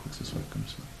 quoi que ce soit comme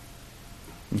ça.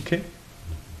 OK?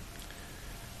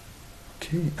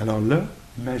 OK. Alors là,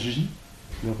 magie,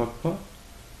 le repas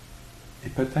est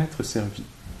peut-être servi.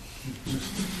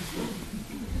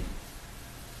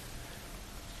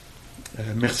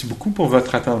 Merci beaucoup pour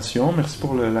votre attention. Merci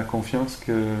pour la confiance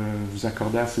que vous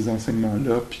accordez à ces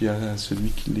enseignements-là, puis à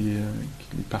celui qui les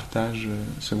partage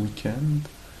ce week-end.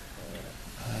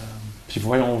 Puis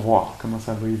voyons voir comment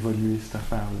ça va évoluer, cette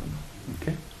affaire-là.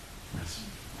 OK? Merci.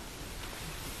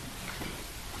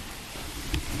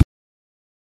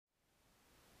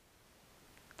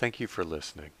 Thank you for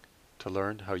listening. To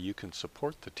learn how you can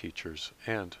support the teachers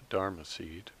and Dharma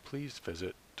Seed, please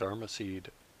visit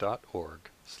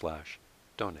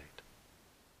dharmaseed.org/donate.